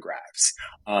photographs.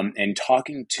 And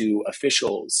talking to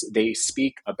officials, they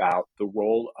speak about the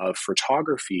role of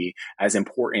photography as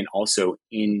important also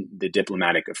in the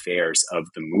diplomatic affairs of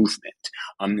the movement.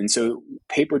 And so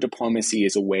paper diplomacy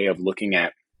is a way of looking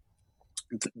at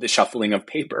the shuffling of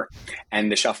paper,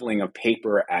 and the shuffling of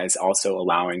paper as also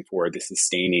allowing for the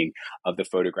sustaining of the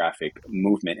photographic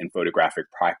movement and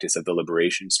photographic practice of the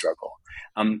liberation struggle.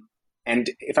 And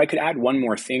if I could add one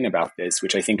more thing about this,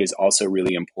 which I think is also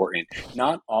really important,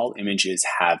 not all images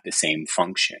have the same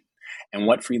function. And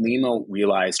what Frelimo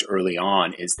realized early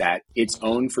on is that its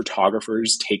own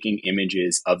photographers taking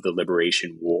images of the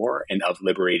liberation war and of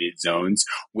liberated zones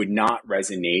would not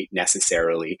resonate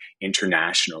necessarily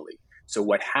internationally. So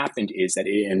what happened is that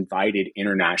it invited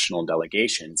international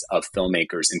delegations of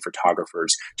filmmakers and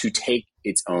photographers to take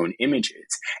its own images.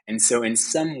 And so in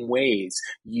some ways,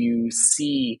 you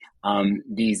see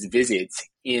these visits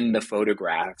in the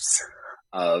photographs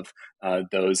of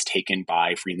those taken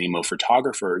by Frelimo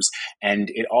photographers. And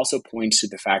it also points to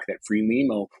the fact that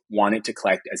Frelimo wanted to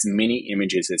collect as many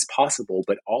images as possible,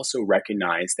 but also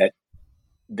recognize that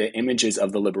the images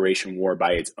of the Liberation War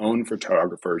by its own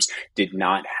photographers did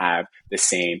not have the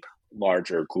same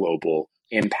larger global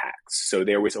impacts. So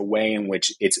there was a way in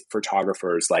which its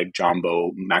photographers like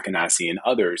Jambo Makanasi and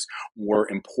others were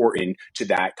important to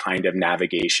that kind of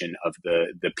navigation of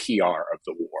the PR of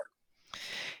the war.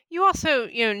 You also,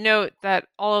 note that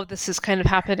all of this is kind of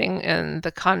happening in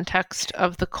the context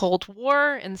of the Cold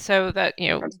War, and so that,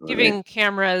 Absolutely. giving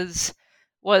cameras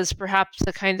was perhaps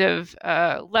the kind of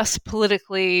less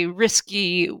politically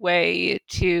risky way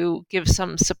to give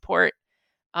some support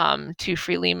to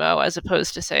Frelimo, as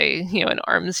opposed to, say, an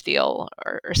arms deal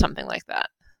or something like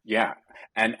that. Yeah.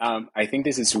 And I think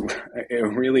this is a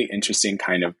really interesting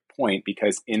kind of point,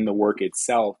 because in the work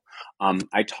itself,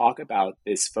 I talk about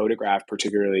this photograph,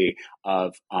 particularly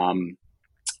of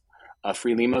a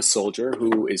Frelimo soldier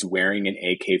who is wearing an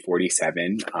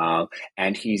AK-47,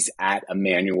 and he's at a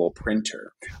manual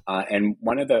printer. And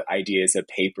one of the ideas of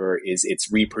paper is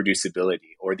its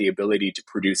reproducibility, or the ability to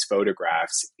produce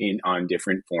photographs on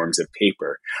different forms of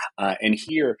paper. And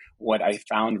here, what I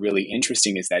found really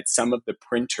interesting is that some of the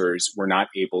printers were not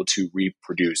able to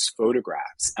reproduce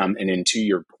photographs. And then to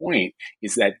your point,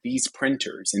 is that these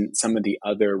printers and some of the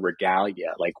other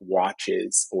regalia, like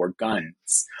watches or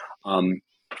guns,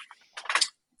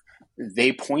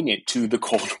 they pointed to the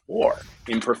Cold War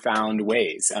in profound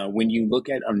ways. When you look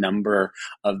at a number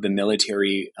of the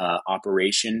military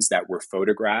operations that were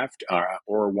photographed,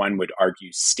 or one would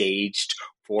argue staged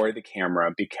for the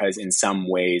camera, because in some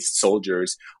ways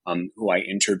soldiers who I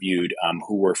interviewed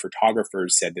who were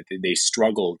photographers said that they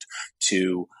struggled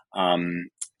to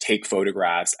take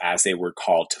photographs as they were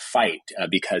called to fight,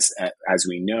 because as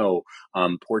we know,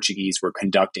 Portuguese were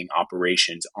conducting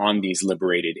operations on these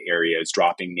liberated areas,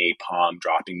 dropping napalm,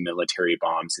 dropping military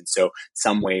bombs. And so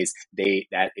some ways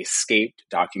that escaped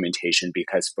documentation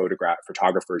because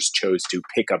photographers chose to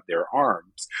pick up their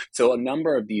arms. So a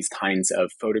number of these kinds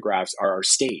of photographs are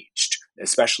staged,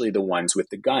 especially the ones with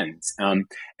the guns. And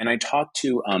I talked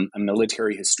to a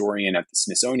military historian at the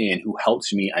Smithsonian who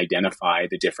helped me identify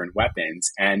the different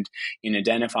weapons. And in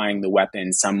identifying the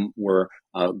weapons, some were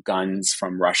guns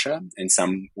from Russia and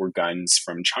some were guns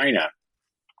from China.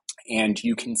 And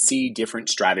you can see different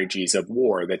strategies of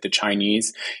war, that the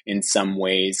Chinese in some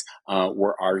ways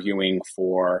were arguing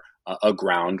for a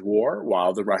ground war,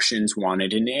 while the Russians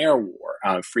wanted an air war.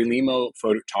 Frelimo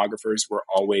photographers were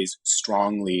always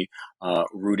strongly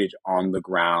rooted on the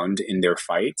ground in their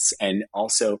fights. And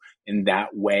also in that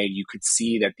way, you could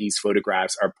see that these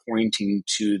photographs are pointing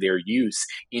to their use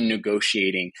in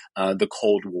negotiating the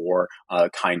Cold War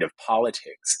kind of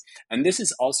politics. And this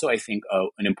is also, I think,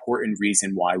 an important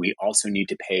reason why we also need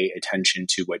to pay attention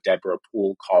to what Deborah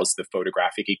Poole calls the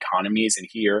photographic economies. And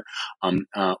here,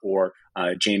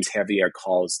 James Javier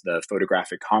calls the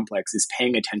photographic complex, is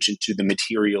paying attention to the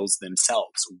materials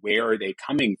themselves. Where are they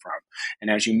coming from?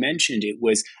 And as you mentioned, it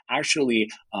was actually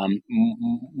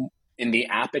in the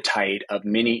appetite of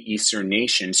many Eastern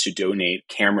nations to donate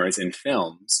cameras and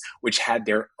films, which had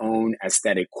their own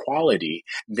aesthetic quality,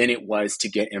 than it was to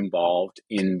get involved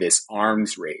in this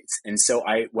arms race. And so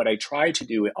what I try to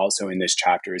do also in this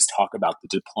chapter is talk about the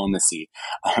diplomacy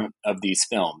of these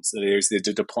films. So there's the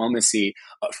diplomacy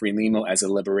of Frelimo as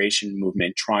a liberation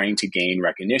movement trying to gain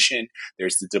recognition.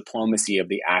 There's the diplomacy of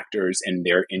the actors and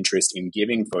their interest in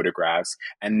giving photographs.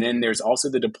 And then there's also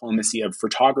the diplomacy of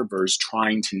photographers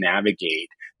trying to navigate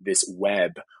this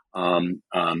web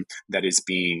that is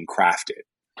being crafted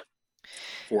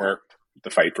for the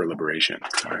fight for liberation.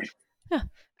 Sorry. Yeah.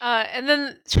 And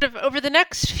then sort of over the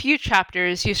next few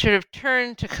chapters, you sort of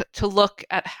turn to look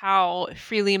at how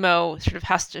Frelimo sort of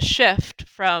has to shift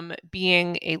from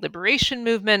being a liberation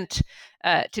movement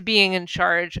to being in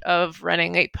charge of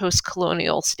running a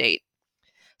post-colonial state.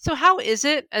 So how is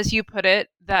it, as you put it,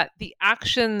 that the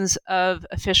actions of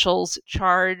officials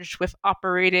charged with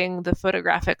operating the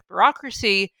photographic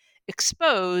bureaucracy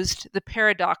exposed the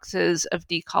paradoxes of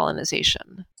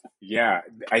decolonization? Yeah,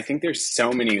 I think there's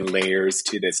so many layers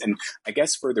to this. And I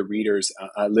guess for the readers,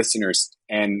 listeners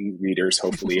and readers,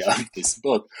 hopefully, of this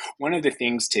book, one of the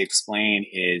things to explain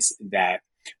is that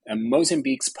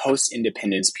Mozambique's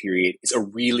post-independence period is a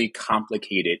really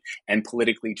complicated and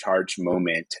politically charged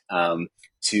moment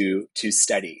to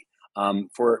study.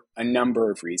 for a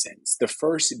number of reasons. The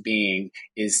first being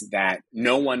is that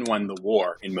no one won the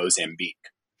war in Mozambique.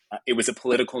 It was a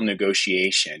political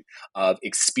negotiation of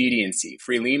expediency.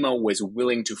 Frelimo was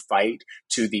willing to fight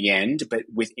to the end, but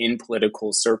within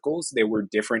political circles, there were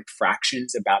different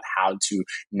fractions about how to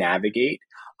navigate.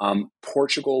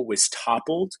 Portugal was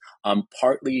toppled,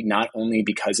 partly not only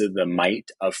because of the might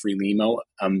of Frelimo,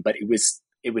 but it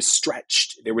was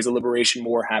stretched. There was a liberation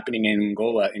war happening in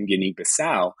Angola and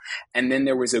Guinea-Bissau, and then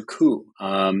there was a coup,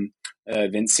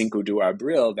 25 de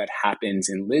Abril, that happens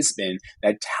in Lisbon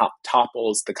that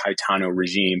topples the Caetano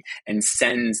regime and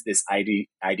sends this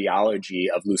ideology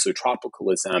of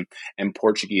Lusotropicalism and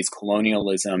Portuguese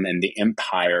colonialism and the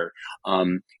empire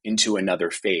into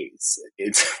another phase.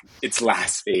 Its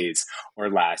last phase or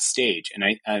last stage,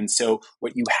 and so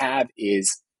what you have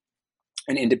is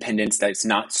an independence that's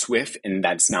not swift and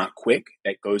that's not quick,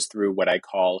 that goes through what I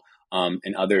call,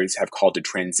 and others have called a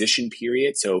transition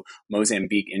period. So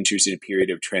Mozambique enters a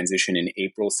period of transition in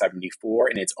April 74,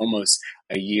 and it's almost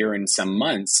a year and some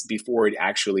months before it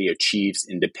actually achieves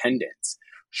independence.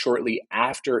 Shortly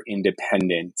after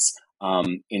independence,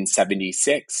 in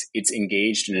 76, it's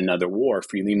engaged in another war.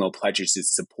 Frelimo pledges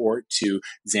its support to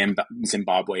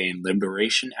Zimbabwean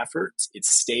liberation efforts. It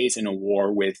stays in a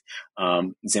war with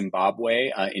Zimbabwe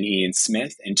and Ian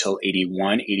Smith until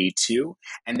 81, 82,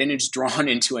 and then it's drawn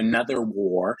into another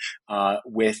war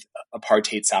with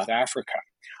apartheid South Africa.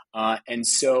 And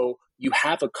so you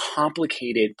have a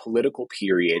complicated political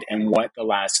period, and what the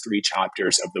last three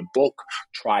chapters of the book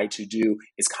try to do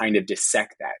is kind of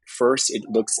dissect that. First, it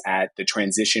looks at the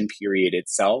transition period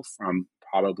itself from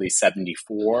probably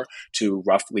 74 to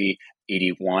roughly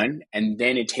 81, and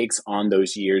then it takes on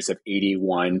those years of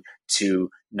 81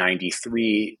 to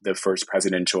 93, the first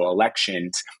presidential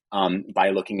elections,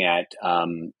 by looking at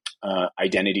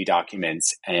identity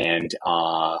documents and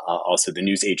also the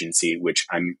news agency, which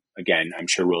I'm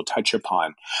sure we'll touch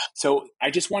upon. So I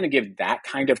just want to give that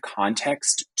kind of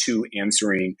context to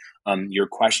answering your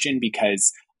question,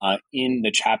 because in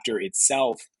the chapter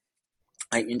itself,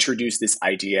 I introduced this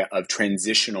idea of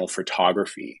transitional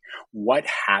photography. What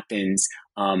happens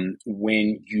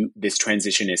when this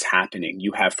transition is happening?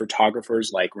 You have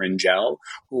photographers like Rangel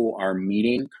who are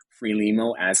meeting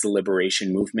Frelimo as the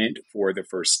liberation movement for the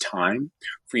first time.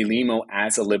 Frelimo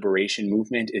as a liberation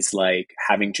movement is like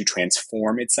having to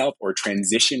transform itself or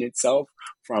transition itself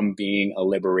from being a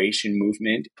liberation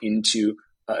movement into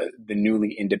the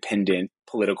newly independent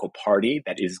political party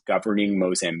that is governing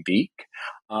Mozambique.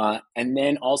 And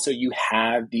then also you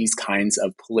have these kinds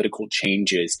of political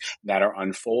changes that are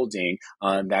unfolding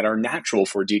that are natural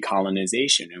for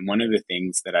decolonization. And one of the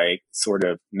things that I sort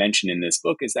of mentioned in this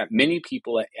book is that many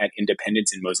people at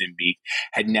independence in Mozambique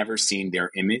had never seen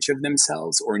their image of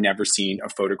themselves or never seen a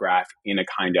photograph in a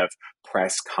kind of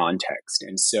press context.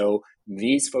 And so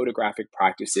these photographic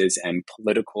practices and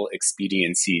political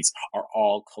expediencies are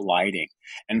all colliding.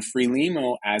 And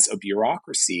Frelimo as a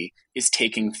bureaucracy is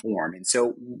taking form. And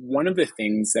so one of the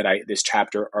things that this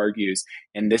chapter argues,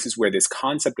 and this is where this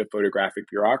concept of photographic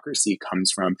bureaucracy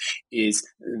comes from, is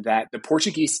that the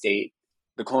Portuguese state,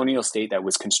 the colonial state that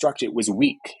was constructed, was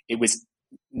weak. It was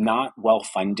not well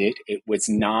funded. It was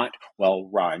not well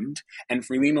run. And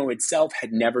Frelimo itself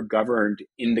had never governed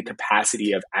in the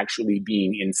capacity of actually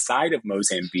being inside of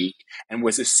Mozambique and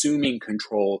was assuming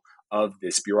control of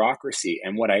this bureaucracy.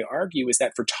 And what I argue is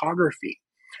that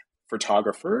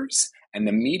photographers and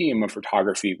the medium of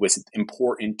photography was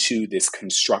important to this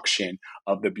construction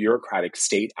of the bureaucratic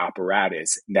state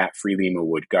apparatus that Frelimo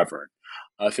would govern.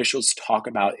 Officials talk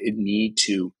about a need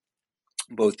to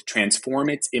both transform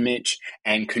its image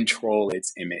and control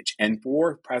its image. And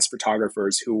for press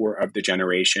photographers who were of the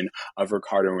generation of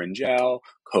Ricardo Rangel,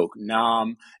 Koch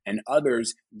Nam, and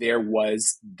others, there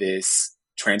was this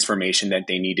transformation that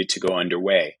they needed to go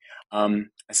underway.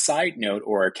 A side note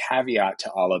or a caveat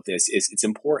to all of this is it's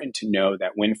important to know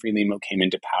that when Frelimo came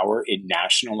into power, it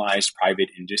nationalized private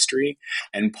industry,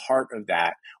 and part of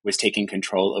that was taking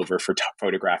control over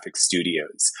photographic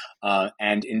studios.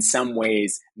 And in some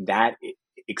ways, that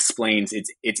explains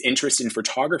its interest in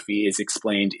photography is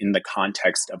explained in the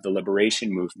context of the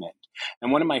liberation movement.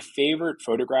 And one of my favorite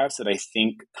photographs that I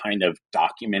think kind of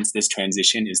documents this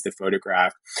transition is the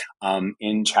photograph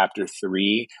in chapter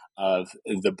 3 of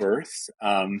the birth.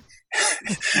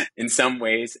 In some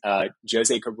ways,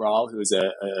 Jose Cabral, who is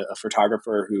a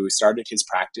photographer who started his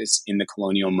practice in the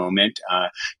colonial moment,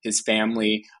 his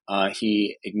family,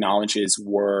 he acknowledges,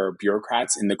 were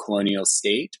bureaucrats in the colonial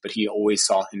state, but he always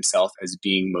saw himself as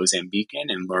being Mozambican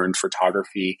and learned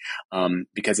photography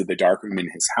because of the darkroom in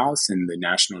his house and the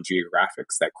National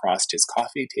Geographics that crossed his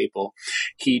coffee table.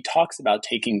 He talks about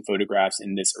taking photographs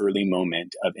in this early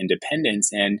moment of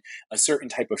independence and a certain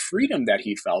type of freedom that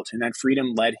he felt, and that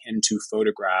freedom led him to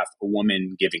photograph a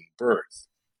woman giving birth.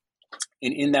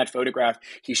 And in that photograph,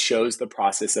 he shows the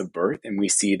process of birth, and we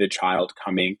see the child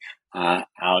coming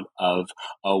out of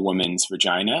a woman's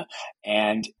vagina.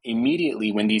 And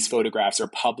immediately when these photographs are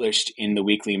published in the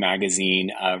weekly magazine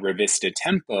Revista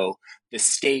Tempo, the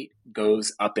state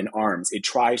goes up in arms. It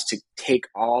tries to take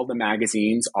all the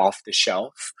magazines off the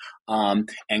shelf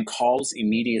and calls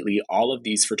immediately all of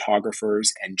these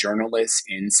photographers and journalists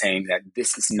in, saying that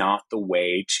this is not the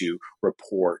way to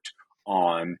report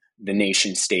on the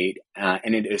nation state,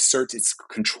 and it asserts its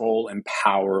control and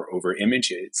power over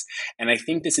images. And I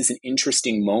think this is an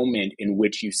interesting moment in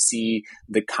which you see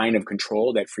the kind of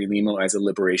control that Frelimo as a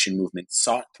liberation movement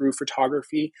sought through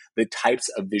photography, the types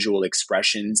of visual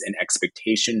expressions and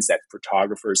expectations that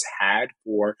photographers had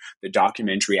for the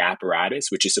documentary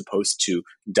apparatus, which is supposed to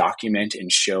document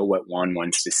and show what one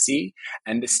wants to see.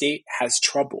 And the state has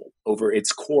trouble over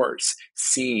its course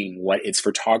seeing what its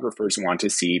photographers want to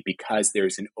see, because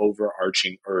there's an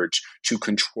overarching urge to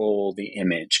control the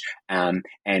image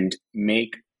and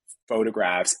make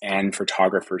photographs and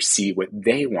photographers see what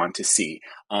they want to see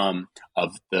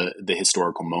of the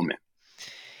historical moment.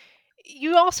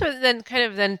 You also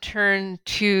then turn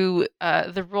to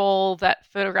the role that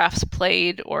photographs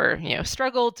played, or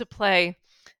struggled to play,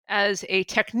 as a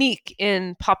technique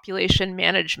in population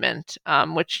management,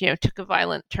 which took a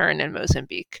violent turn in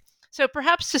Mozambique. So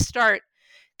perhaps to start,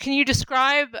 can you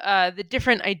describe the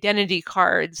different identity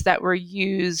cards that were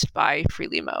used by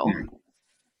Frelimo?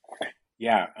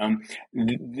 Yeah,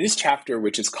 this chapter,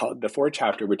 which is called the fourth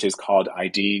chapter, which is called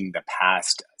IDing the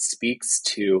Past, speaks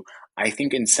to, I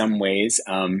think, in some ways,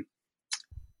 I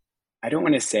don't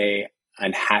want to say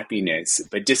unhappiness,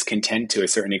 but discontent to a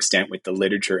certain extent with the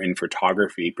literature in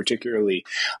photography, particularly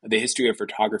the history of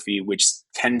photography, which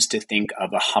tends to think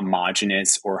of a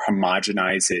homogenous or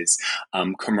homogenizes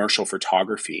commercial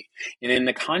photography. And in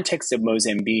the context of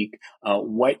Mozambique,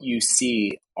 what you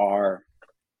see are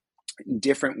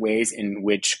different ways in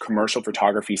which commercial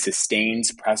photography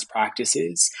sustains press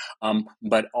practices,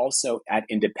 but also at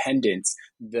independence,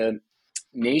 the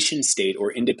nation state or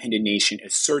independent nation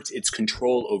asserts its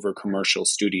control over commercial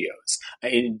studios.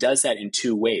 It does that in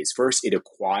two ways. First, it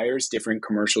acquires different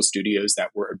commercial studios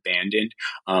that were abandoned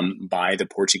by the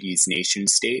Portuguese nation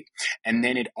state. And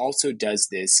then it also does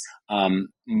this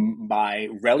by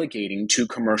relegating to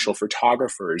commercial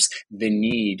photographers the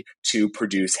need to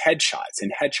produce headshots.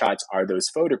 And headshots are those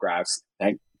photographs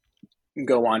that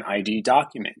go on ID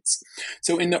documents.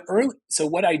 So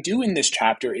what I do in this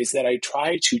chapter is that I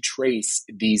try to trace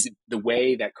the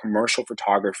way that commercial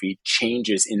photography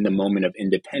changes in the moment of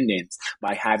independence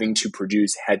by having to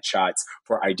produce headshots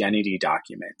for identity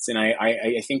documents. And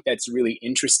I think that's really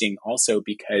interesting also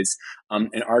because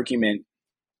an argument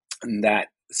that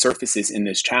surfaces in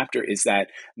this chapter is that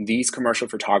these commercial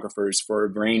photographers for a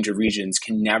range of regions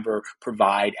can never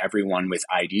provide everyone with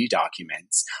ID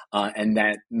documents, and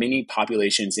that many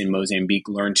populations in Mozambique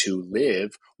learn to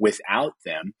live without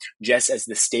them, just as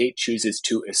the state chooses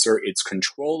to assert its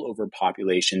control over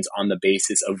populations on the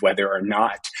basis of whether or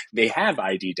not they have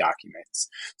ID documents.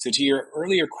 So to your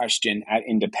earlier question, at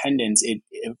independence, it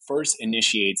first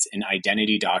initiates an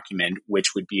identity document,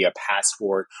 which would be a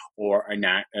passport or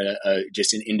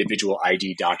just an individual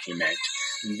ID document.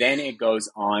 Then it goes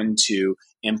on to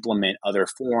implement other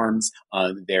forms.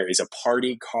 There is a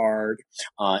party card.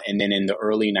 And then in the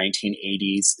early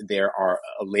 1980s, there are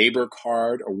a labor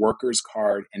card, a worker's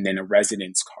card, and then a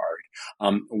residence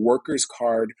card. A worker's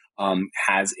card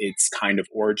has its kind of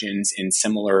origins in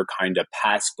similar kind of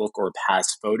pass book or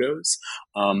pass photos.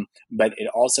 But it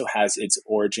also has its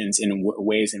origins in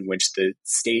ways in which the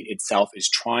state itself is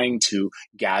trying to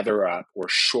gather up or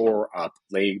shore up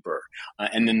labor.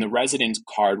 And then the residence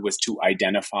card was to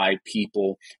identify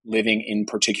people living in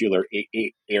particular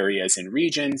areas and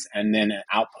regions. And then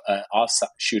an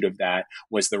offshoot of that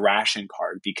was the ration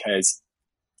card, because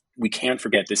we can't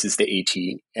forget this is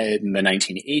in the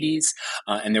 1980s,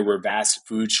 and there were vast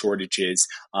food shortages,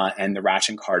 and the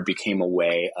ration card became a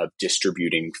way of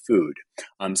distributing food.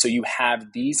 So you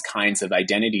have these kinds of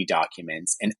identity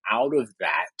documents, and out of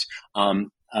that,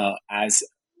 as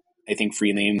I think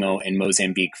Frelimo and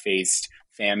Mozambique faced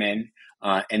famine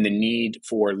and the need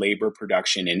for labor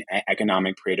production and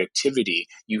economic productivity,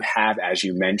 you have, as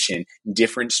you mentioned,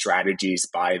 different strategies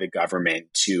by the government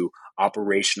to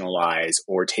operationalize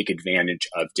or take advantage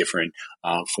of different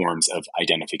forms of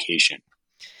identification.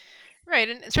 Right.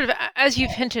 And sort of as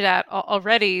you've hinted at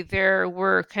already, there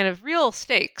were kind of real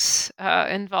stakes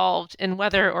involved in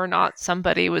whether or not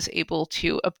somebody was able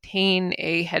to obtain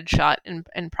a headshot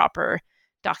and proper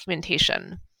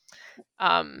documentation.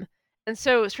 And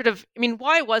so sort of, I mean,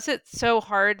 why was it so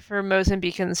hard for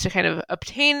Mozambicans to kind of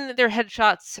obtain their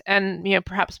headshots? And,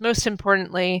 perhaps most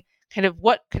importantly, kind of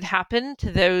what could happen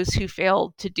to those who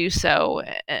failed to do so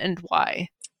and why?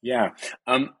 Yeah.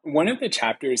 One of the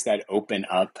chapters that open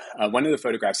up, one of the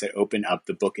photographs that open up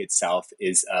the book itself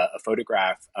is a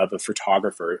photograph of a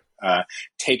photographer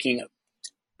taking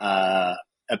a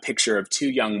picture of two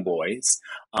young boys.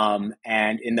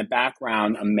 And in the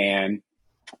background, a man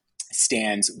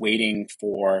stands waiting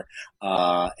for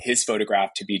his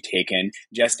photograph to be taken.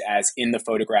 Just as in the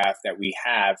photograph that we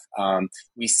have,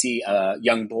 we see a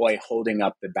young boy holding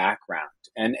up the background.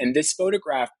 And this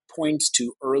photograph points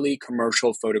to early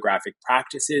commercial photographic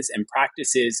practices and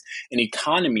practices in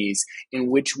economies in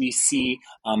which we see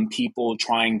people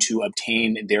trying to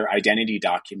obtain their identity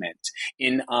document.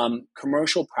 In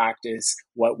commercial practice,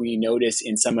 what we notice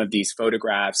in some of these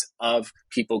photographs of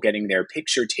people getting their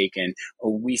picture taken,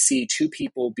 we see two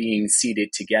people being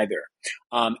seated together.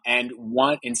 And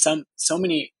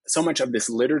so much of this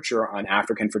literature on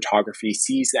African photography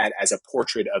sees that as a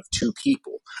portrait of two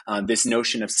people, this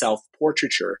notion of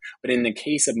self-portraiture. But in the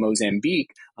case of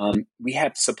Mozambique, we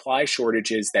have supply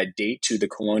shortages that date to the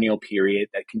colonial period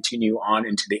that continue on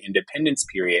into the independence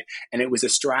period. And it was a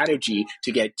strategy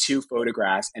to get two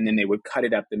photographs, and then they would cut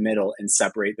it up the middle and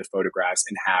separate the photographs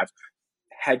and have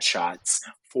headshots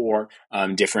for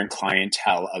different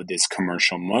clientele of this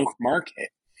commercial market.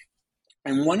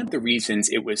 And one of the reasons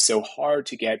it was so hard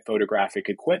to get photographic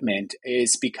equipment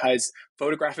is because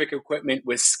photographic equipment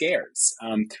was scarce.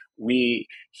 We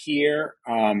hear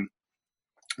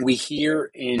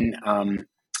in,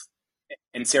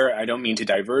 and Sarah, I don't mean to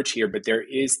diverge here, but there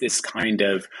is this kind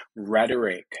of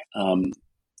rhetoric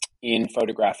in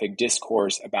photographic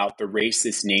discourse about the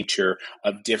racist nature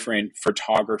of different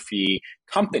photography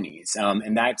companies.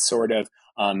 And that's sort of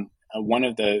one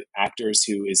of the actors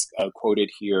who is quoted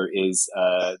here is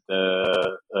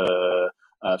the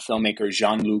filmmaker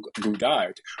Jean-Luc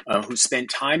Godard, who spent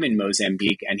time in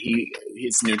Mozambique, and he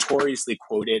is notoriously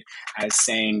quoted as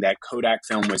saying that Kodak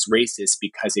film was racist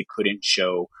because it couldn't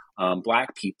show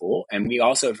Black people. And we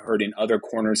also have heard in other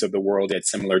corners of the world at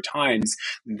similar times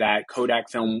that Kodak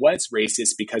film was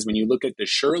racist because when you look at the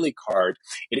Shirley card,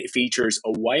 it features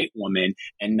a white woman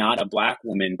and not a Black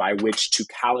woman by which to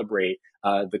calibrate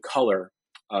the color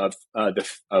of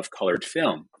colored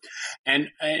film.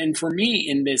 And for me,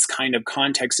 in this kind of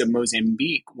context of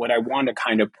Mozambique, what I want to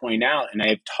kind of point out, and I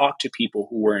have talked to people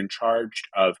who were in charge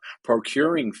of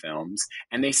procuring films,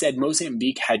 and they said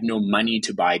Mozambique had no money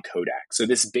to buy Kodak. So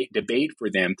this debate for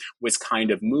them was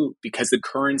kind of moot because the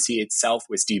currency itself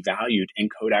was devalued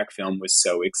and Kodak film was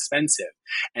so expensive.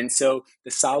 And so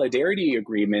the solidarity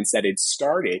agreements that had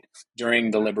started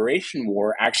during the Liberation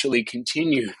War actually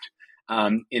continued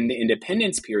in the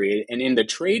independence period, and in the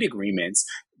trade agreements,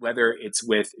 whether it's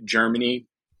with Germany,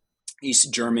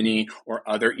 East Germany, or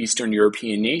other Eastern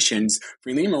European nations,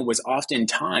 Frelimo was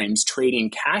oftentimes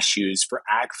trading cashews for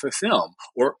Agfa film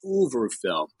or Oeuvre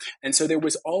film. And so there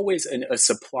was always a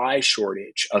supply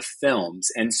shortage of films.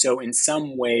 And so in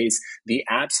some ways, the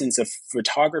absence of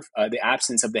the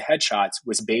absence of the headshots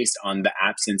was based on the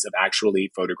absence of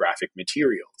actually photographic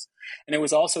materials. And it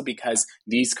was also because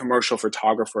these commercial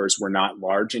photographers were not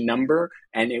large in number,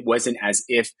 and it wasn't as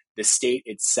if the state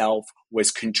itself was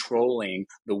controlling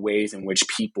the ways in which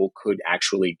people could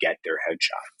actually get their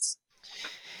headshots.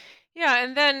 Yeah,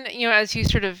 and then, as you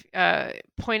sort of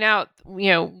point out,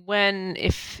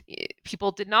 if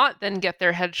people did not then get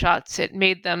their headshots, it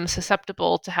made them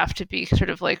susceptible to have to be sort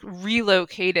of like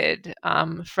relocated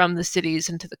from the cities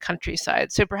into the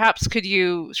countryside. So perhaps could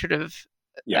you sort of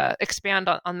expand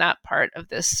on that part of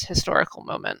this historical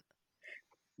moment?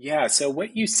 Yeah, so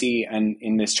what you see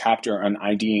in this chapter on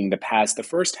IDing the past, the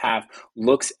first half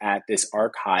looks at this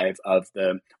archive of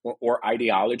or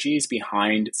ideologies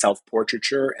behind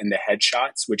self-portraiture and the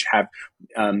headshots, which have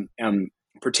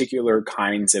particular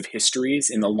kinds of histories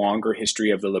in the longer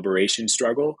history of the liberation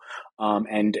struggle,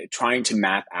 and trying to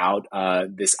map out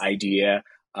this idea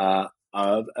of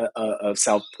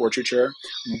self-portraiture.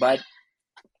 But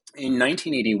in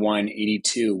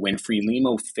 1981-82, when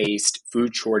Frelimo faced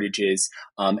food shortages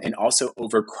and also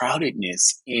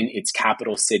overcrowdedness in its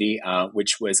capital city,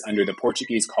 which was under the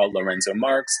Portuguese called Lourenço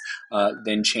Marques,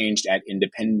 then changed at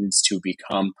independence to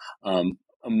become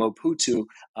Maputo,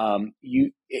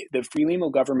 the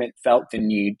Frelimo government felt the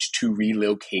need to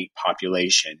relocate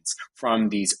populations from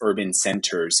these urban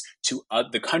centers to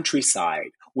the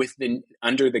countryside,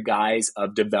 under the guise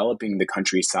of developing the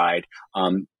countryside,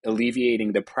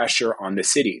 alleviating the pressure on the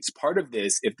cities. Part of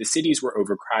this, if the cities were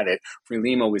overcrowded,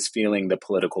 Frelimo was feeling the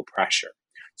political pressure.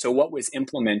 So what was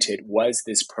implemented was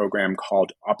this program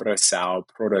called Operação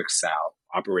Produção,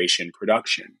 Operation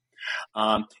Production,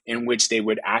 in which they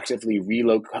would actively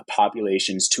relocate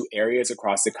populations to areas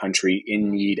across the country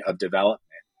in need of development.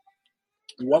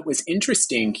 What was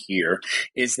interesting here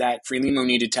is that Frelimo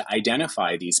needed to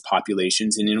identify these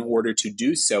populations, and in order to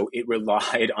do so, it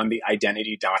relied on the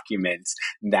identity documents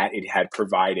that it had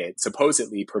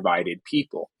supposedly provided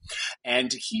people.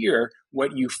 And here,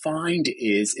 what you find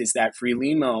is that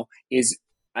Frelimo is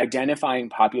identifying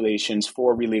populations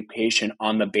for relocation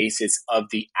on the basis of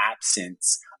the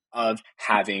absence of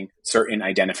having certain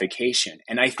identification.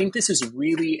 And I think this is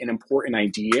really an important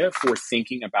idea for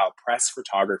thinking about press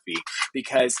photography,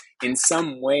 because in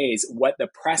some ways, what the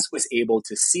press was able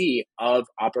to see of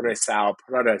Operação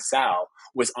Produção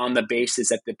was on the basis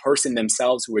that the person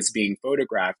themselves who was being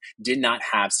photographed did not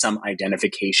have some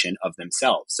identification of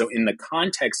themselves. So in the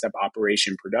context of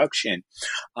Operation Production,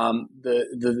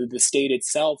 the state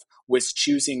itself was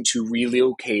choosing to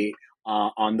relocate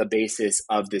on the basis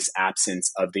of this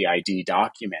absence of the ID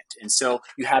document. And so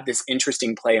you have this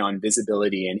interesting play on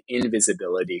visibility and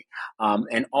invisibility.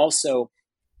 And also,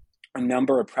 a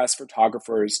number of press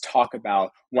photographers talk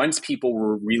about once people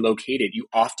were relocated, you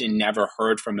often never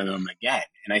heard from them again.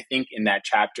 And I think in that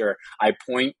chapter, I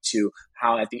point to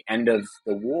how at the end of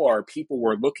the war, people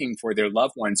were looking for their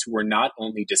loved ones who were not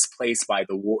only displaced by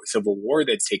the civil war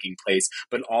that's taking place,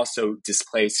 but also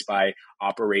displaced by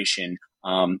Operation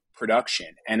Production.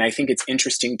 And I think it's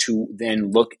interesting to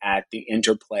then look at the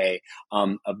interplay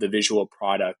of the visual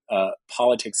product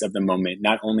politics of the moment,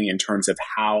 not only in terms of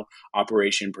how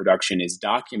Operation Production is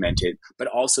documented, but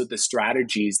also the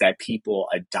strategies that people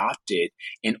adopted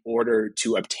in order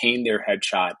to obtain their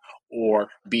headshot or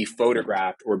be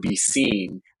photographed or be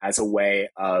seen as a way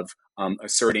of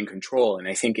asserting control. And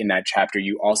I think in that chapter,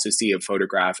 you also see a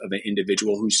photograph of an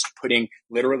individual who's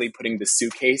literally putting the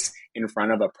suitcase in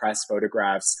front of a press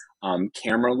photograph's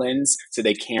camera lens, so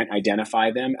they can't identify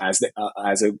them as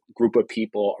a group of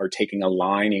people are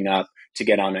lining up to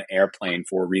get on an airplane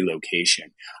for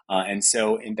relocation. And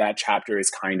so in that chapter is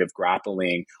kind of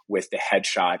grappling with the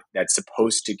headshot that's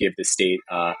supposed to give the state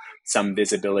some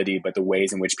visibility, but the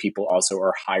ways in which people also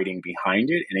are hiding behind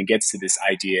it. And it gets to this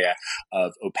idea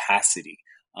of opacity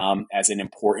as an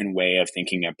important way of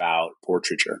thinking about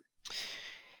portraiture.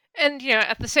 And,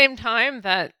 at the same time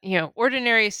that,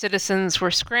 ordinary citizens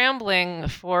were scrambling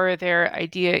for their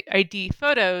ID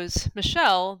photos,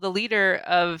 Michel, the leader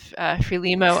of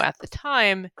Frelimo at the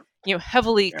time,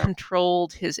 heavily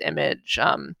controlled his image.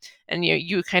 And,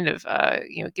 you kind of,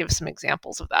 give some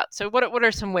examples of that. So what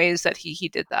are some ways that he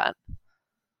did that?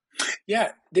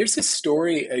 Yeah, there's a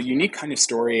story, a unique kind of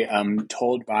story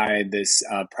told by this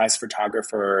press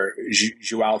photographer,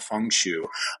 João Fengshu,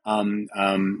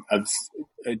 of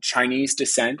Chinese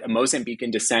descent, a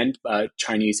Mozambican descent,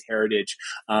 Chinese heritage,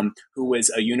 who was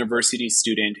a university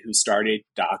student who started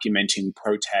documenting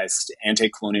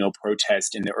anti-colonial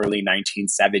protest in the early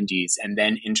 1970s, and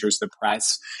then enters the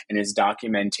press and is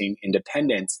documenting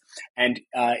independence. And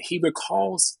he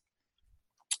recalls,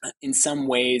 in some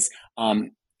ways,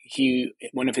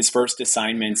 one of his first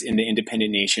assignments in the independent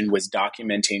nation was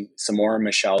documenting Samora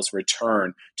Machel's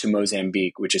return to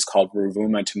Mozambique, which is called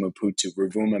Rovuma to Maputo,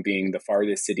 Rovuma being the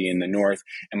farthest city in the north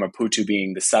and Maputo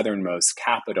being the southernmost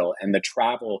capital, and the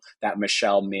travel that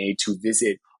Machel made to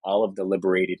visit all of the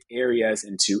liberated areas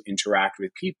and to interact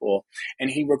with people. And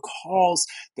he recalls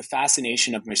the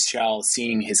fascination of Machel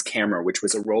seeing his camera, which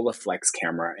was a Rolleiflex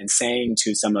camera, and saying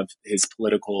to some of his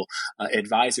political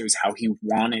advisors how he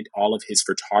wanted all of his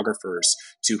photographers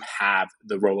to have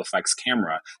the Rolleiflex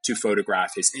camera to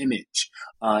photograph his image.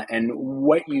 And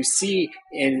what you see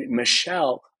in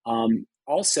Machel,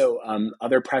 also,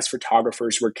 other press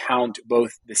photographers recount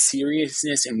both the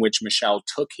seriousness in which Machel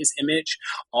took his image,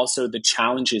 also the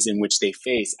challenges in which they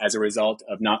face as a result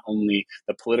of not only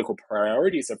the political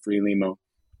priorities of Frelimo,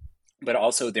 but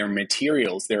also their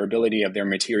ability of their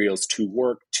materials to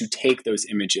work, to take those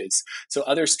images. So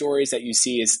other stories that you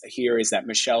see is that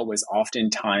Machel was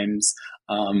oftentimes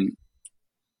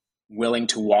willing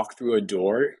to walk through a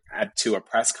door to a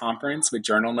press conference with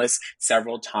journalists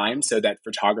several times so that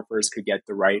photographers could get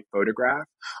the right photograph.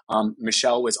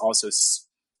 Michel was also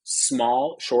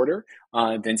shorter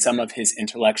than some of his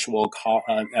intellectual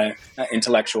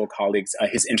colleagues,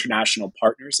 his international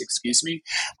partners,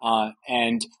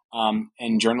 and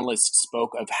journalists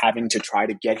spoke of having to try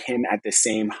to get him at the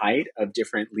same height of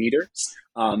different leaders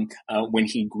when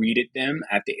he greeted them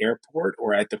at the airport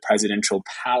or at the presidential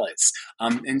palace.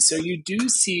 And so you do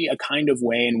see a kind of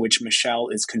way in which Michel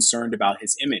is concerned about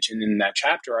his image. And in that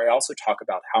chapter, I also talk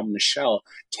about how Michel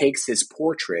takes his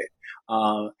portrait,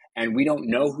 and we don't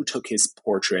know who took his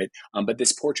portrait, but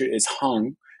this portrait is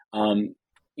hung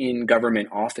in government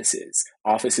offices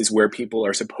where people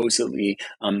are supposedly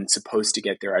supposed to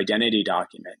get their identity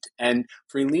document. And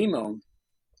Frelimo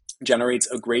generates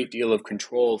a great deal of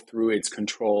control through its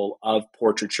control of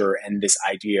portraiture and this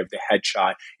idea of the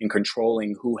headshot in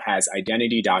controlling who has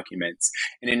identity documents.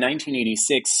 And in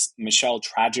 1986, Michel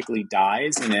tragically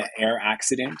dies in an air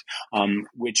accident,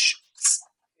 which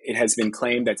it has been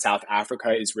claimed that South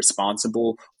Africa is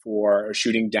responsible for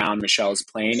shooting down Michel's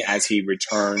plane as he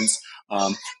returns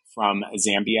from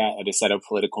Zambia at a set of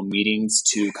political meetings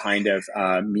to kind of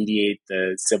mediate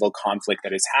the civil conflict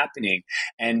that is happening.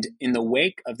 And in the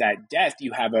wake of that death,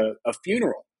 you have a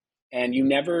funeral. And you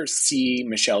never see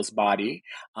Michel's body,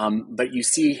 but you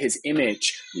see his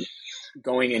image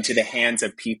going into the hands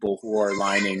of people who are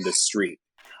lining the street.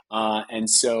 And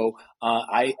so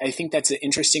I think that's an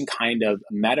interesting kind of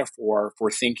metaphor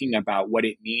for thinking about what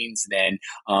it means then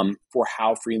for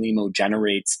how Frelimo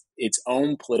generates its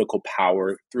own political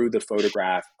power through the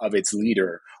photograph of its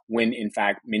leader, when in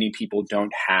fact many people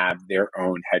don't have their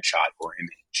own headshot or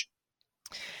image.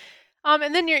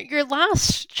 And then your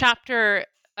last chapter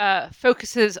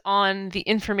focuses on the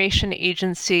Information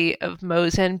Agency of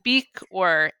Mozambique,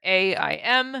 or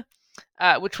AIM,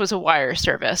 which was a wire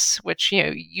service, which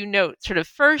you note sort of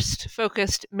first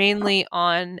focused mainly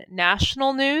on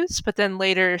national news, but then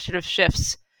later sort of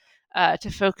shifts to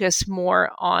focus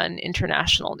more on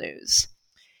international news.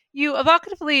 You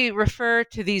evocatively refer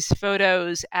to these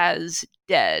photos as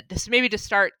dead. So maybe to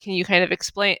start, can you kind of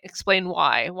explain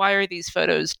why? Why are these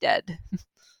photos dead?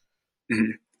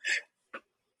 Mm-hmm.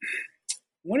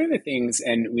 One of the things,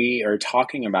 and we were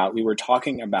talking about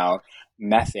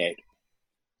method,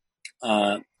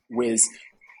 was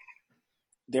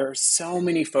there are so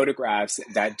many photographs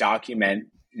that document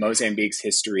Mozambique's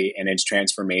history and its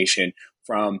transformation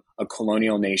from a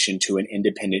colonial nation to an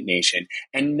independent nation.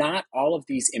 And not all of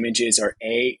these images are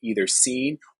A, either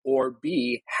seen, or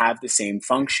B, have the same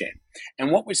function.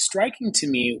 And what was striking to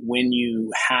me when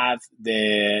you have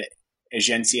the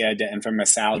Agência de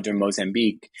Informação de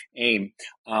Moçambique, AIM,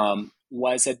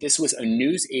 was that this was a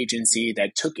news agency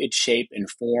that took its shape and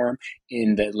form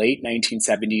in the late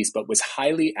 1970s, but was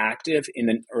highly active in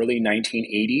the early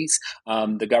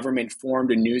 1980s. The government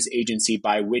formed a news agency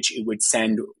by which it would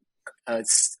send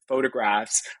packets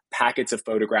of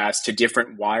photographs to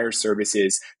different wire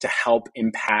services to help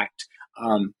impact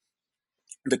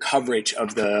the coverage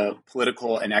of the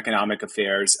political and economic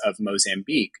affairs of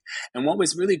Mozambique. And what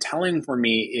was really telling for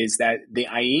me is that the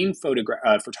AIM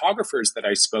photographers that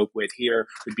I spoke with here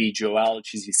would be Joel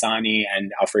Chisisani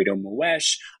and Alfredo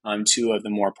Muesch, two of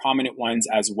the more prominent ones,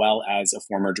 as well as a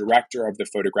former director of the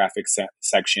photographic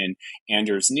section,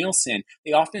 Anders Nielsen.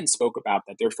 They often spoke about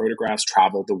that their photographs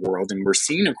traveled the world and were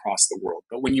seen across the world.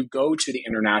 But when you go to the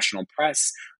international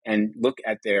press and look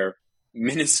at their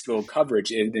minuscule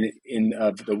coverage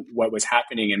of what was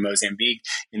happening in Mozambique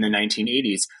in the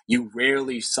 1980s, you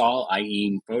rarely saw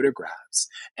AIM photographs.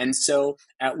 And so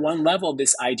at one level,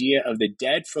 this idea of the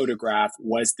dead photograph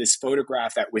was this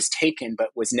photograph that was taken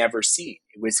but was never seen.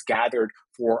 It was gathered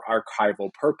for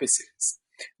archival purposes.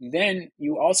 Then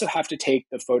you also have to take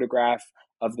the photograph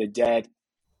of the dead.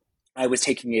 I was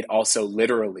taking it also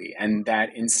literally, and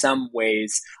that in some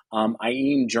ways,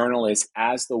 AIM journalists,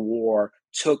 as the war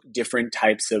took different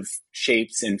types of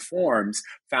shapes and forms,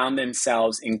 found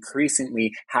themselves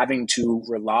increasingly having to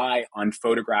rely on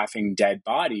photographing dead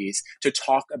bodies to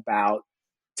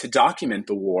document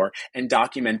the war and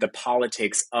document the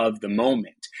politics of the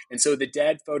moment. And so the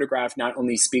dead photograph not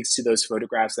only speaks to those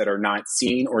photographs that are not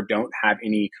seen or don't have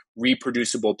any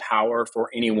reproducible power for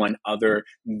anyone other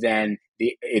than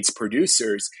its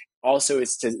producers, also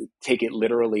is to take it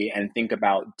literally and think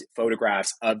about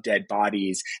photographs of dead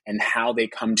bodies and how they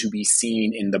come to be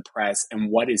seen in the press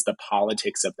and what is the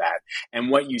politics of that.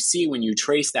 And what you see when you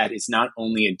trace that is not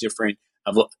only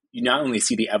you not only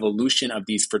see the evolution of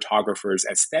these photographers'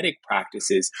 aesthetic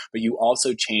practices, but you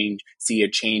also see a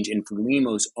change in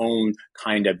Frelimo's own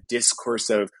kind of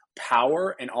discursive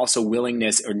power and also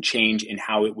willingness and change in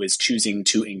how it was choosing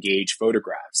to engage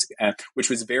photographs, which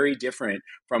was very different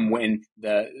from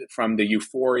from the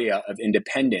euphoria of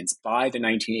independence. By the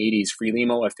 1980s,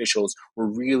 Frelimo officials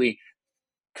were really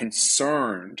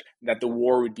concerned that the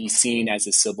war would be seen as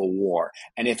a civil war.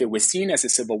 And if it was seen as a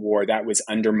civil war, that was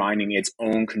undermining its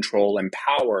own control and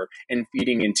power and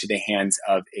feeding into the hands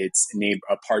of its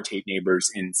apartheid neighbors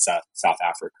in South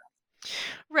Africa.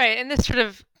 Right. And this sort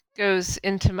of goes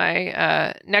into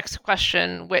my next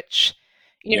question, which,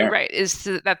 right, is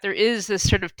that there is this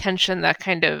sort of tension that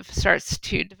kind of starts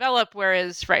to develop.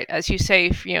 Whereas, right, as you say,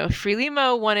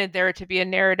 Frelimo wanted there to be a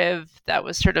narrative that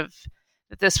was sort of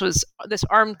that this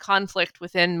armed conflict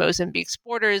within Mozambique's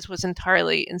borders was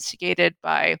entirely instigated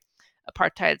by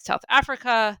apartheid South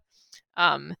Africa.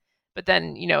 But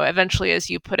then, eventually, as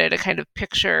you put it, a kind of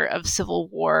picture of civil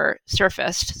war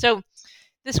surfaced. So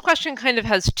this question kind of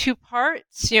has two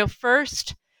parts.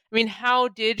 First, how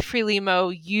did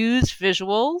Frelimo use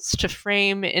visuals to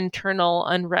frame internal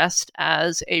unrest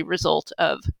as a result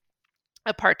of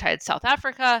apartheid South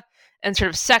Africa? And sort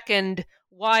of second,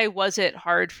 why was it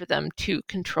hard for them to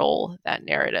control that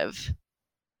narrative?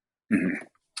 Mm-hmm.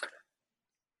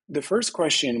 The first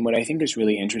question, what I think is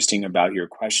really interesting about your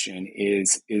question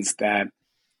is that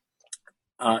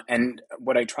and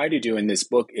what I try to do in this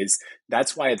book is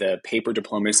that's why the paper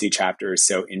diplomacy chapter is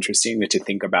so interesting, to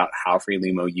think about how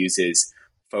Frelimo uses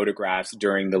photographs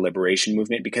during the liberation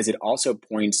movement, because it also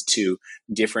points to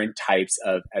different types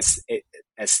of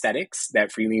aesthetics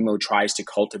that Frelimo tries to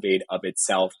cultivate of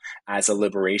itself as a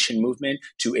liberation movement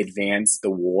to advance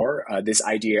the war. This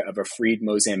idea of a freed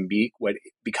Mozambique, what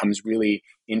becomes really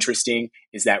interesting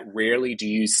is that rarely do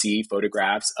you see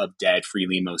photographs of dead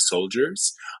Frelimo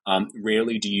soldiers.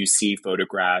 Rarely do you see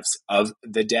photographs of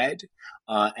the dead.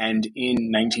 And in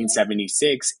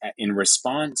 1976, in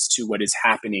response to what is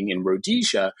happening in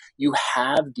Rhodesia, you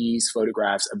have these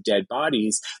photographs of dead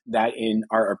bodies that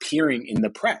are appearing in the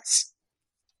press.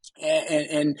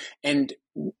 And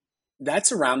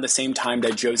that's around the same time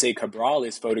that Jose Cabral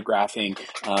is photographing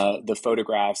the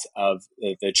photographs of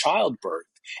the childbirth.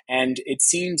 And it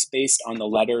seems, based on the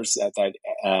letters that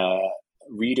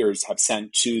readers have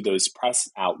sent to those press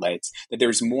outlets, that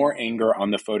there's more anger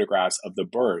on the photographs of the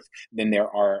birth than there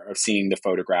are of seeing the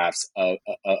photographs of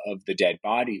the dead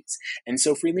bodies. And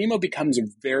so Frelimo becomes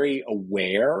very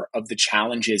aware of the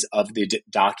challenges of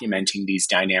documenting these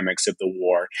dynamics of the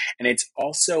war. And it's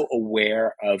also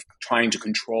aware of trying to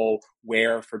control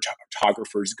where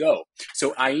photographers go.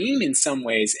 So AIM, in some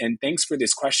ways, and thanks for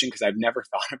this question because I've never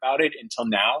thought about it until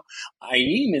now,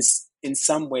 AIM is in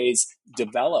some ways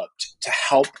developed to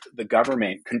help the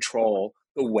government control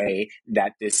the way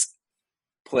that this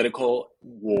political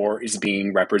war is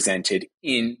being represented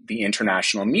in the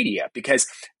international media, because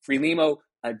Frelimo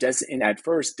at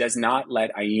first does not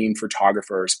let AIM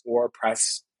photographers or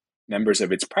members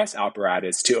of its press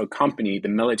apparatus to accompany the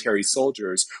military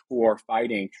soldiers who are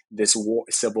fighting this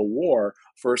civil war,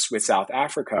 first with South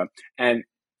Africa and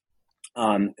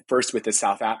first with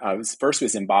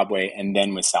Zimbabwe and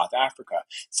then with South Africa.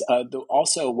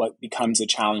 Also, what becomes a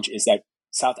challenge is that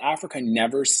South Africa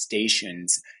never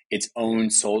stations its own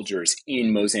soldiers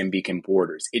in Mozambican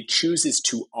borders. It chooses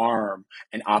to arm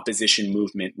an opposition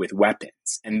movement with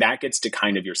weapons. And that gets to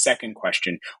kind of your second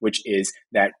question, which is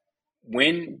that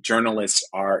when journalists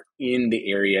are in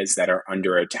the areas that are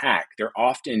under attack, they're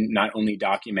often not only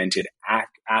documented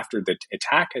after the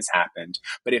attack has happened,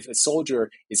 but if a soldier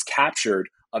is captured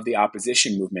of the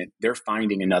opposition movement, they're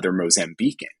finding another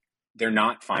Mozambican. They're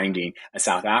not finding a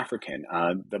South African.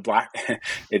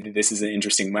 This is an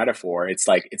interesting metaphor. It's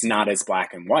like, it's not as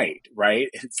black and white, right?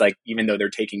 It's like, even though they're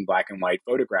taking black and white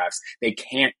photographs, they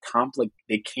can't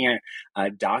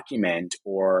document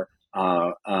or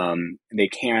they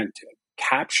can't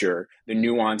capture the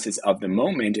nuances of the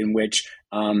moment in which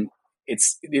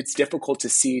it's difficult to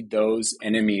see those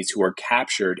enemies who are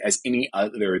captured as any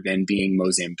other than being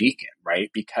Mozambican, right?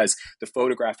 Because the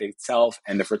photograph itself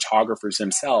and the photographers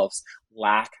themselves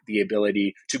lack the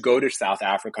ability to go to South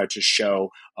Africa to show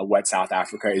what South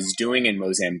Africa is doing in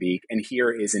Mozambique. And here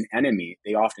is an enemy.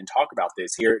 They often talk about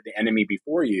this. Here, the enemy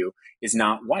before you is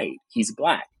not white. He's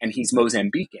black and he's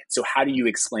Mozambican. So how do you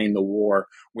explain the war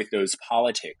with those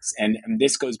politics? And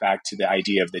this goes back to the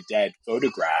idea of the dead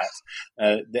photograph,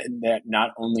 that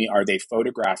not only are they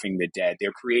photographing the dead,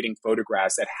 they're creating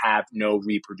photographs that have no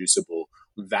reproducible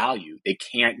value. They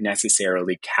can't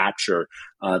necessarily capture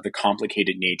the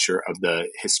complicated nature of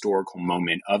the historical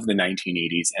moment of the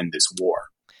 1980s and this war.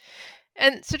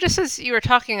 And so just as you were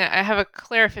talking, I have a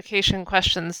clarification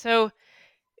question. So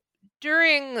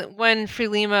during when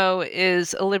Frelimo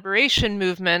is a liberation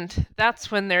movement, that's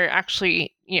when they're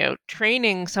actually,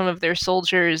 training some of their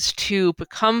soldiers to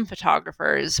become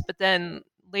photographers. But then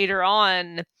later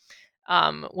on,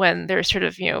 when they're sort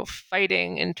of,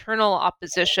 fighting internal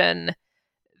opposition,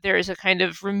 there's a kind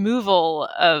of removal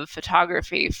of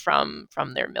photography from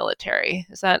their military.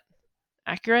 Is that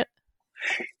accurate?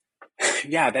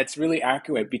 Yeah, that's really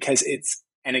accurate because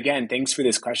and again, thanks for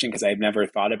this question because I've never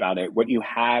thought about it. What you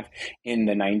have in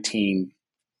the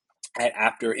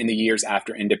in the years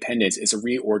after independence is a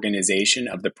reorganization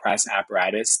of the press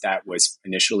apparatus that was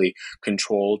initially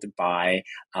controlled by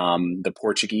the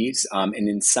Portuguese. And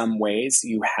in some ways,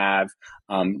 you have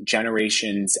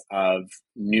generations of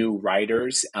new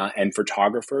writers and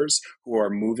photographers who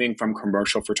are moving from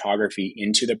commercial photography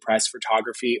into the press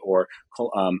photography, or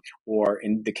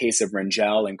in the case of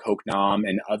Rangel and Koch Nam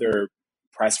and other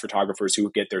press photographers who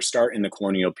get their start in the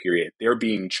colonial period, they're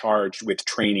being charged with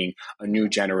training a new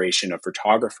generation of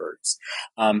photographers.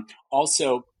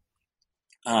 Also,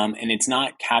 and it's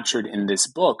not captured in this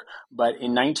book, but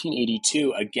in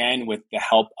 1982, again, with the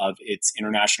help of its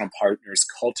international partners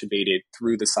cultivated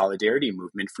through the Solidarity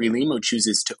movement, Frelimo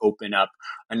chooses to open up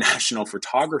a national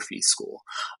photography school.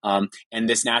 And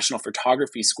this national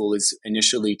photography school is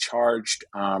initially charged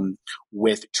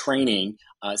with training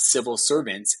civil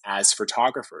servants as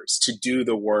photographers to do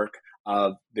the work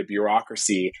of the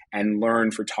bureaucracy and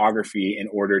learn photography in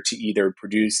order to either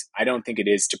produce, I don't think it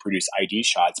is to produce ID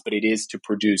shots, but it is to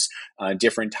produce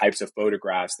different types of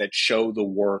photographs that show the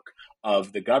work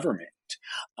of the government.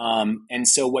 And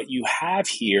so what you have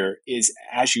here is,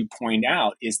 as you point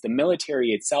out, is the military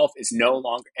itself is no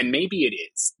longer, and maybe it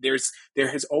is,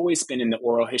 there has always been in the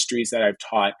oral histories that I've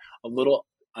taught a little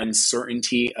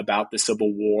uncertainty about the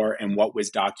Civil War and what was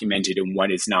documented and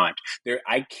what is not.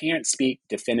 I can't speak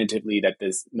definitively that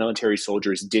the military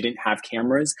soldiers didn't have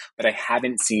cameras, but I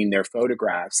haven't seen their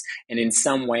photographs. And in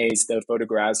some ways, the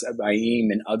photographs of Aim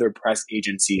and other press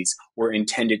agencies were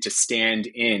intended to stand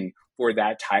in for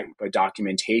that type of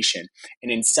documentation.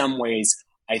 And in some ways,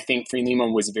 I think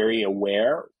Frelimo was very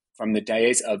aware from the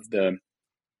days of the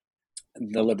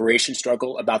liberation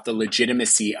struggle about the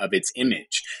legitimacy of its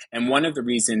image. And one of the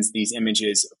reasons these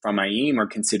images from Aim are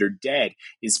considered dead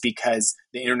is because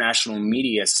the international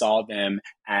media saw them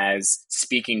as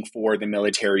speaking for the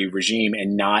military regime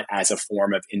and not as a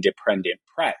form of independent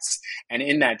press. And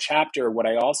in that chapter, what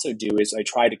I also do is I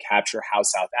try to capture how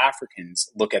South Africans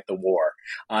look at the war.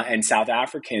 And South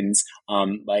Africans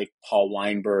like Paul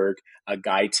Weinberg,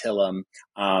 Guy Tillam,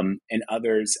 and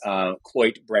others,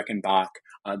 Cloyd Breckenbach,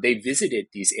 they visited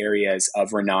these areas of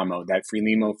Renamo that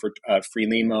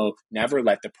Frelimo never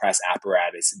let the press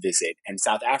apparatus visit. And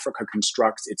South Africa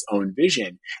constructs its own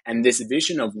vision. And this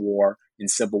vision of war and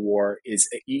civil war is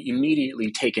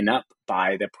immediately taken up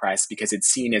by the press because it's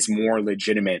seen as more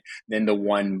legitimate than the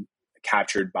one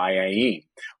captured by Aim.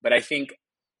 But I think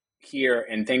here,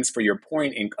 and thanks for your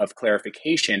point of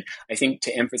clarification, I think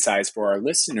to emphasize for our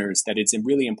listeners that it's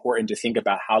really important to think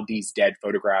about how these dead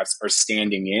photographs are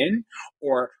standing in,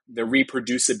 or the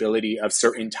reproducibility of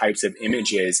certain types of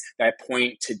images that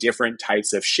point to different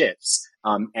types of shifts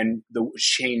and the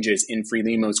changes in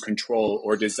Frelimo's control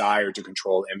or desire to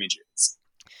control images.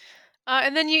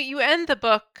 And then you end the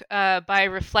book by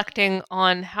reflecting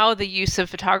on how the use of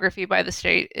photography by the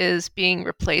state is being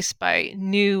replaced by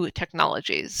new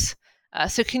technologies.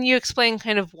 So can you explain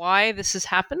kind of why this has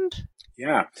happened?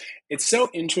 Yeah, it's so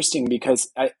interesting because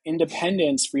at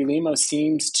independence, Frelimo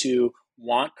seems to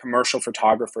want commercial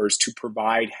photographers to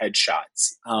provide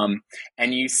headshots.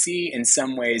 And you see in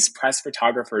some ways press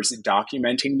photographers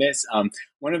documenting this.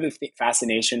 One of the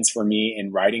fascinations for me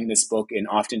in writing this book, and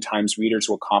oftentimes readers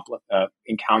will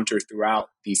encounter throughout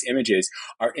these images,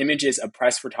 are images of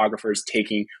press photographers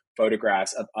taking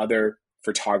photographs of other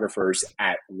photographers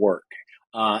at work.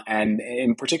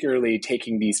 And particularly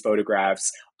taking these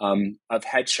photographs of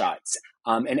headshots.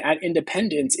 And at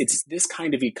independence, it's this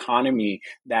kind of economy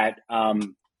that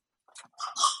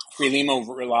Frelimo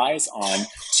relies on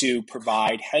to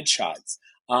provide headshots.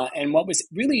 And what was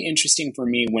really interesting for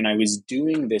me when I was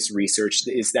doing this research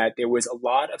is that there was a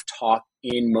lot of talk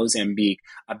in Mozambique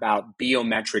about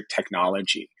biometric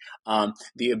technology,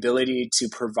 the ability to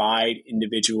provide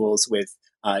individuals with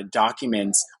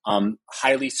documents,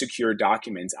 highly secure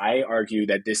documents. I argue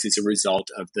that this is a result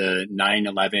of the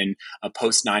 9/11,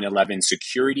 post 9/11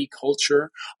 security culture,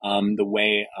 the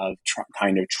way of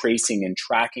kind of tracing and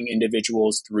tracking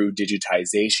individuals through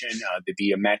digitization, the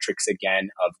biometrics again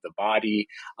of the body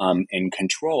and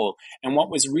control. And what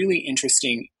was really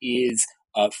interesting is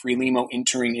Frelimo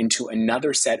entering into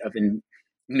another set of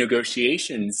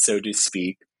negotiations, so to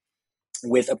speak,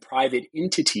 with a private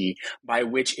entity by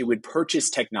which it would purchase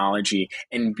technology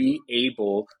and be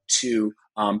able to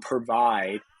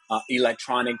provide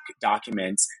electronic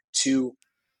documents to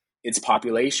its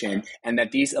population, and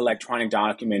that these electronic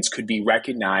documents could be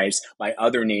recognized by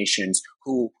other nations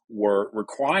who were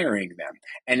requiring them.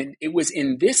 And it was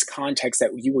in this context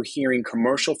that you were hearing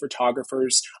commercial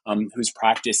photographers whose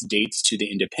practice dates to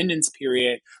the independence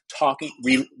period,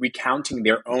 recounting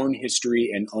their own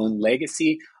history and own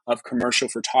legacy of commercial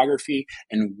photography,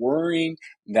 and worrying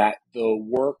that the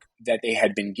work that they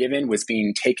had been given was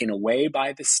being taken away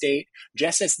by the state,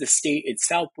 just as the state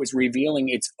itself was revealing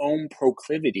its own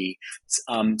proclivity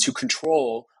to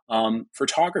control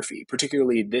photography,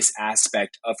 particularly this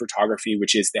aspect of photography,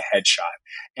 which is the headshot.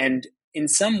 And in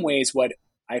some ways, what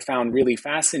I found really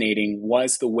fascinating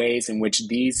was the ways in which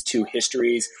these two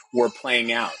histories were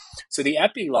playing out. So the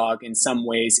epilogue, in some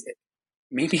ways,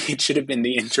 maybe it should have been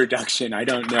the introduction, I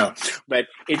don't know, but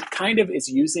it kind of is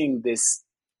using this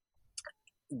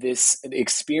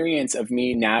experience of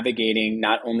me navigating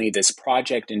not only this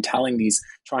project and trying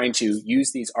to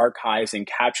use these archives and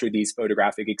capture these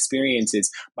photographic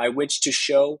experiences by which to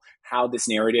show how this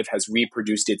narrative has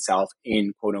reproduced itself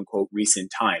in quote unquote recent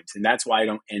times. And that's why I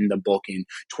don't end the book in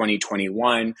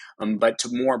 2021, but to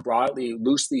more broadly,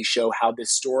 loosely show how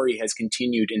this story has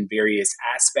continued in various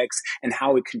aspects and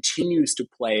how it continues to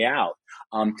play out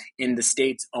in the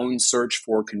state's own search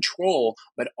for control,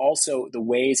 but also the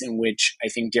ways in which I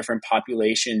think different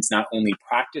populations not only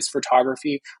practice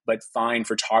photography, but find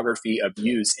photography of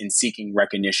use in seeking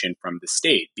recognition from the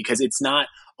state. Because it's not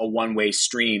a one-way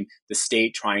stream, the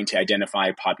state trying to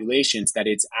identify populations, that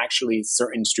it's actually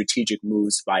certain strategic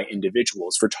moves by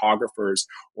individuals, photographers,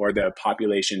 or the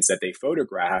populations that they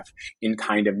photograph in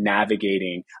kind of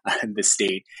navigating the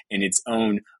state and its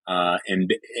own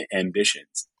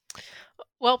ambitions.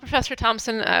 Well, Professor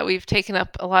Thompson, we've taken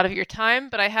up a lot of your time,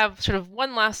 but I have sort of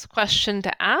one last question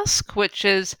to ask, which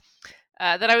is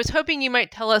that I was hoping you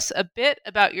might tell us a bit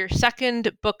about your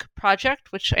second book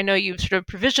project, which I know you've sort of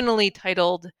provisionally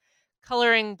titled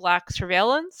Coloring Black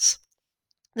Surveillance,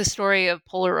 the story of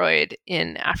Polaroid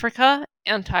in Africa,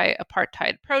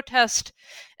 anti-apartheid protest,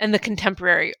 and the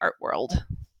contemporary art world.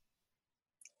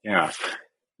 Yeah.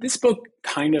 This book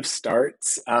kind of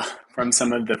starts from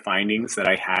some of the findings that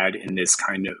I had in this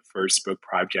kind of first book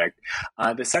project.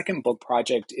 The second book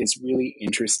project is really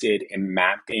interested in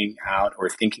mapping out or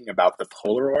thinking about the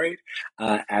Polaroid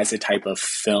as a type of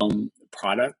film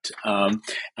product.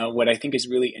 What I think is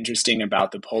really interesting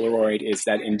about the Polaroid is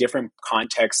that in different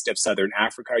contexts of Southern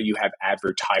Africa, you have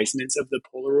advertisements of the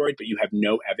Polaroid, but you have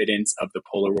no evidence of the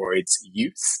Polaroid's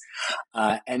use.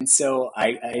 And so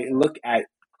I look at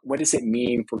what does it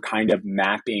mean for kind of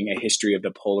mapping a history of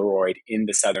the Polaroid in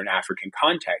the Southern African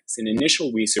context? And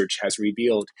initial research has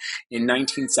revealed in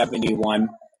 1971,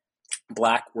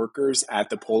 Black workers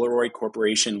at the Polaroid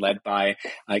Corporation, led by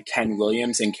Ken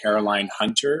Williams and Caroline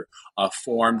Hunter,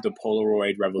 formed the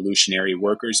Polaroid Revolutionary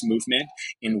Workers Movement,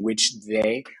 in which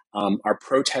they are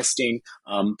protesting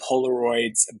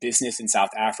Polaroid's business in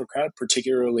South Africa,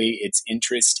 particularly its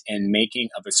interest in making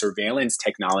of a surveillance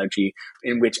technology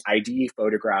in which ID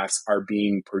photographs are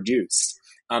being produced.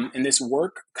 And this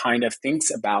work kind of thinks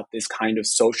about this kind of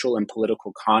social and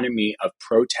political economy of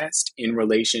protest in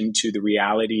relation to the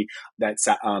reality that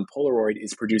Polaroid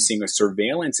is producing a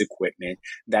surveillance equipment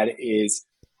that is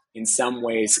in some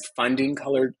ways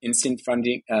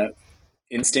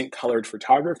instant colored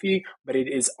photography, but it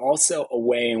is also a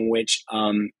way in which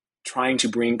trying to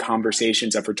bring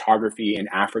conversations of photography in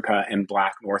Africa and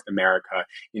Black North America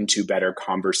into better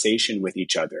conversation with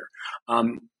each other.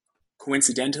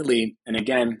 Coincidentally, and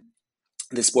again,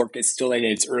 this work is still in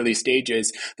its early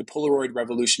stages, the Polaroid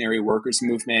Revolutionary Workers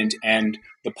Movement and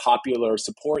the popular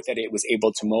support that it was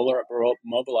able to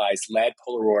mobilize led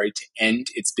Polaroid to end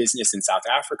its business in South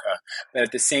Africa. But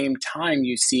at the same time,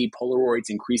 you see Polaroid's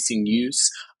increasing use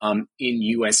in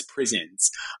U.S. prisons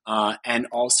and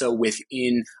also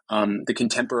within the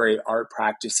contemporary art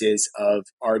practices of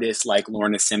artists like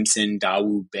Lorna Simpson,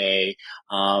 Dawu Bey,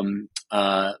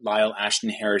 Lyle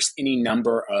Ashton Harris, any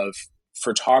number of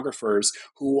photographers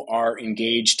who are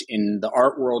engaged in the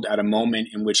art world at a moment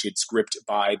in which it's gripped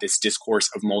by this discourse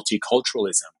of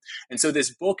multiculturalism. And so this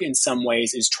book in some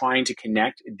ways is trying to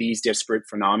connect these disparate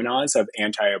phenomena of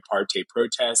anti-apartheid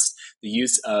protests, the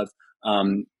use of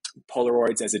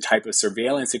Polaroids as a type of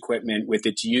surveillance equipment with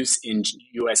its use in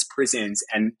U.S. prisons,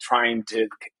 and trying to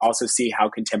also see how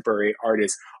contemporary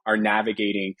artists are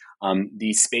navigating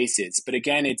these spaces. But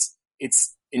again,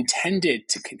 it's intended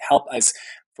to help us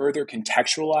further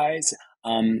contextualize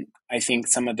I think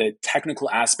some of the technical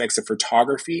aspects of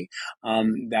photography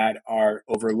that are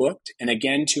overlooked. And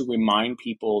again, to remind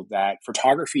people that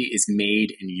photography is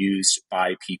made and used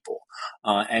by people.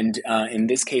 And in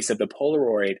this case of the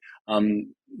Polaroid,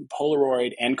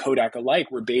 Polaroid and Kodak alike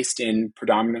were based in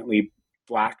predominantly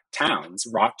Black towns,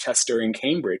 Rochester and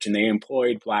Cambridge, and they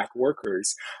employed Black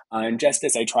workers. And just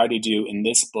as I try to do in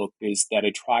this book is that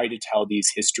I try to tell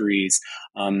these histories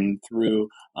through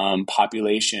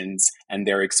populations and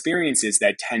their experiences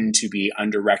that tend to be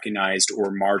under-recognized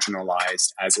or marginalized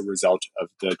as a result of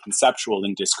the conceptual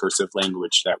and discursive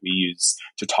language that we use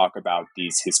to talk about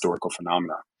these historical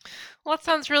phenomena. Well, that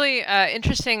sounds really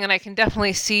interesting, and I can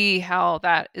definitely see how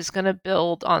that is going to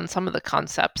build on some of the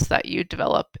concepts that you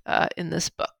develop in this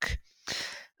book.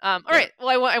 All right.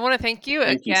 Well, I want to thank you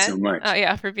again. Thank you so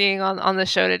much. For being on the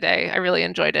show today. I really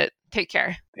enjoyed it. Take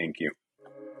care. Thank you.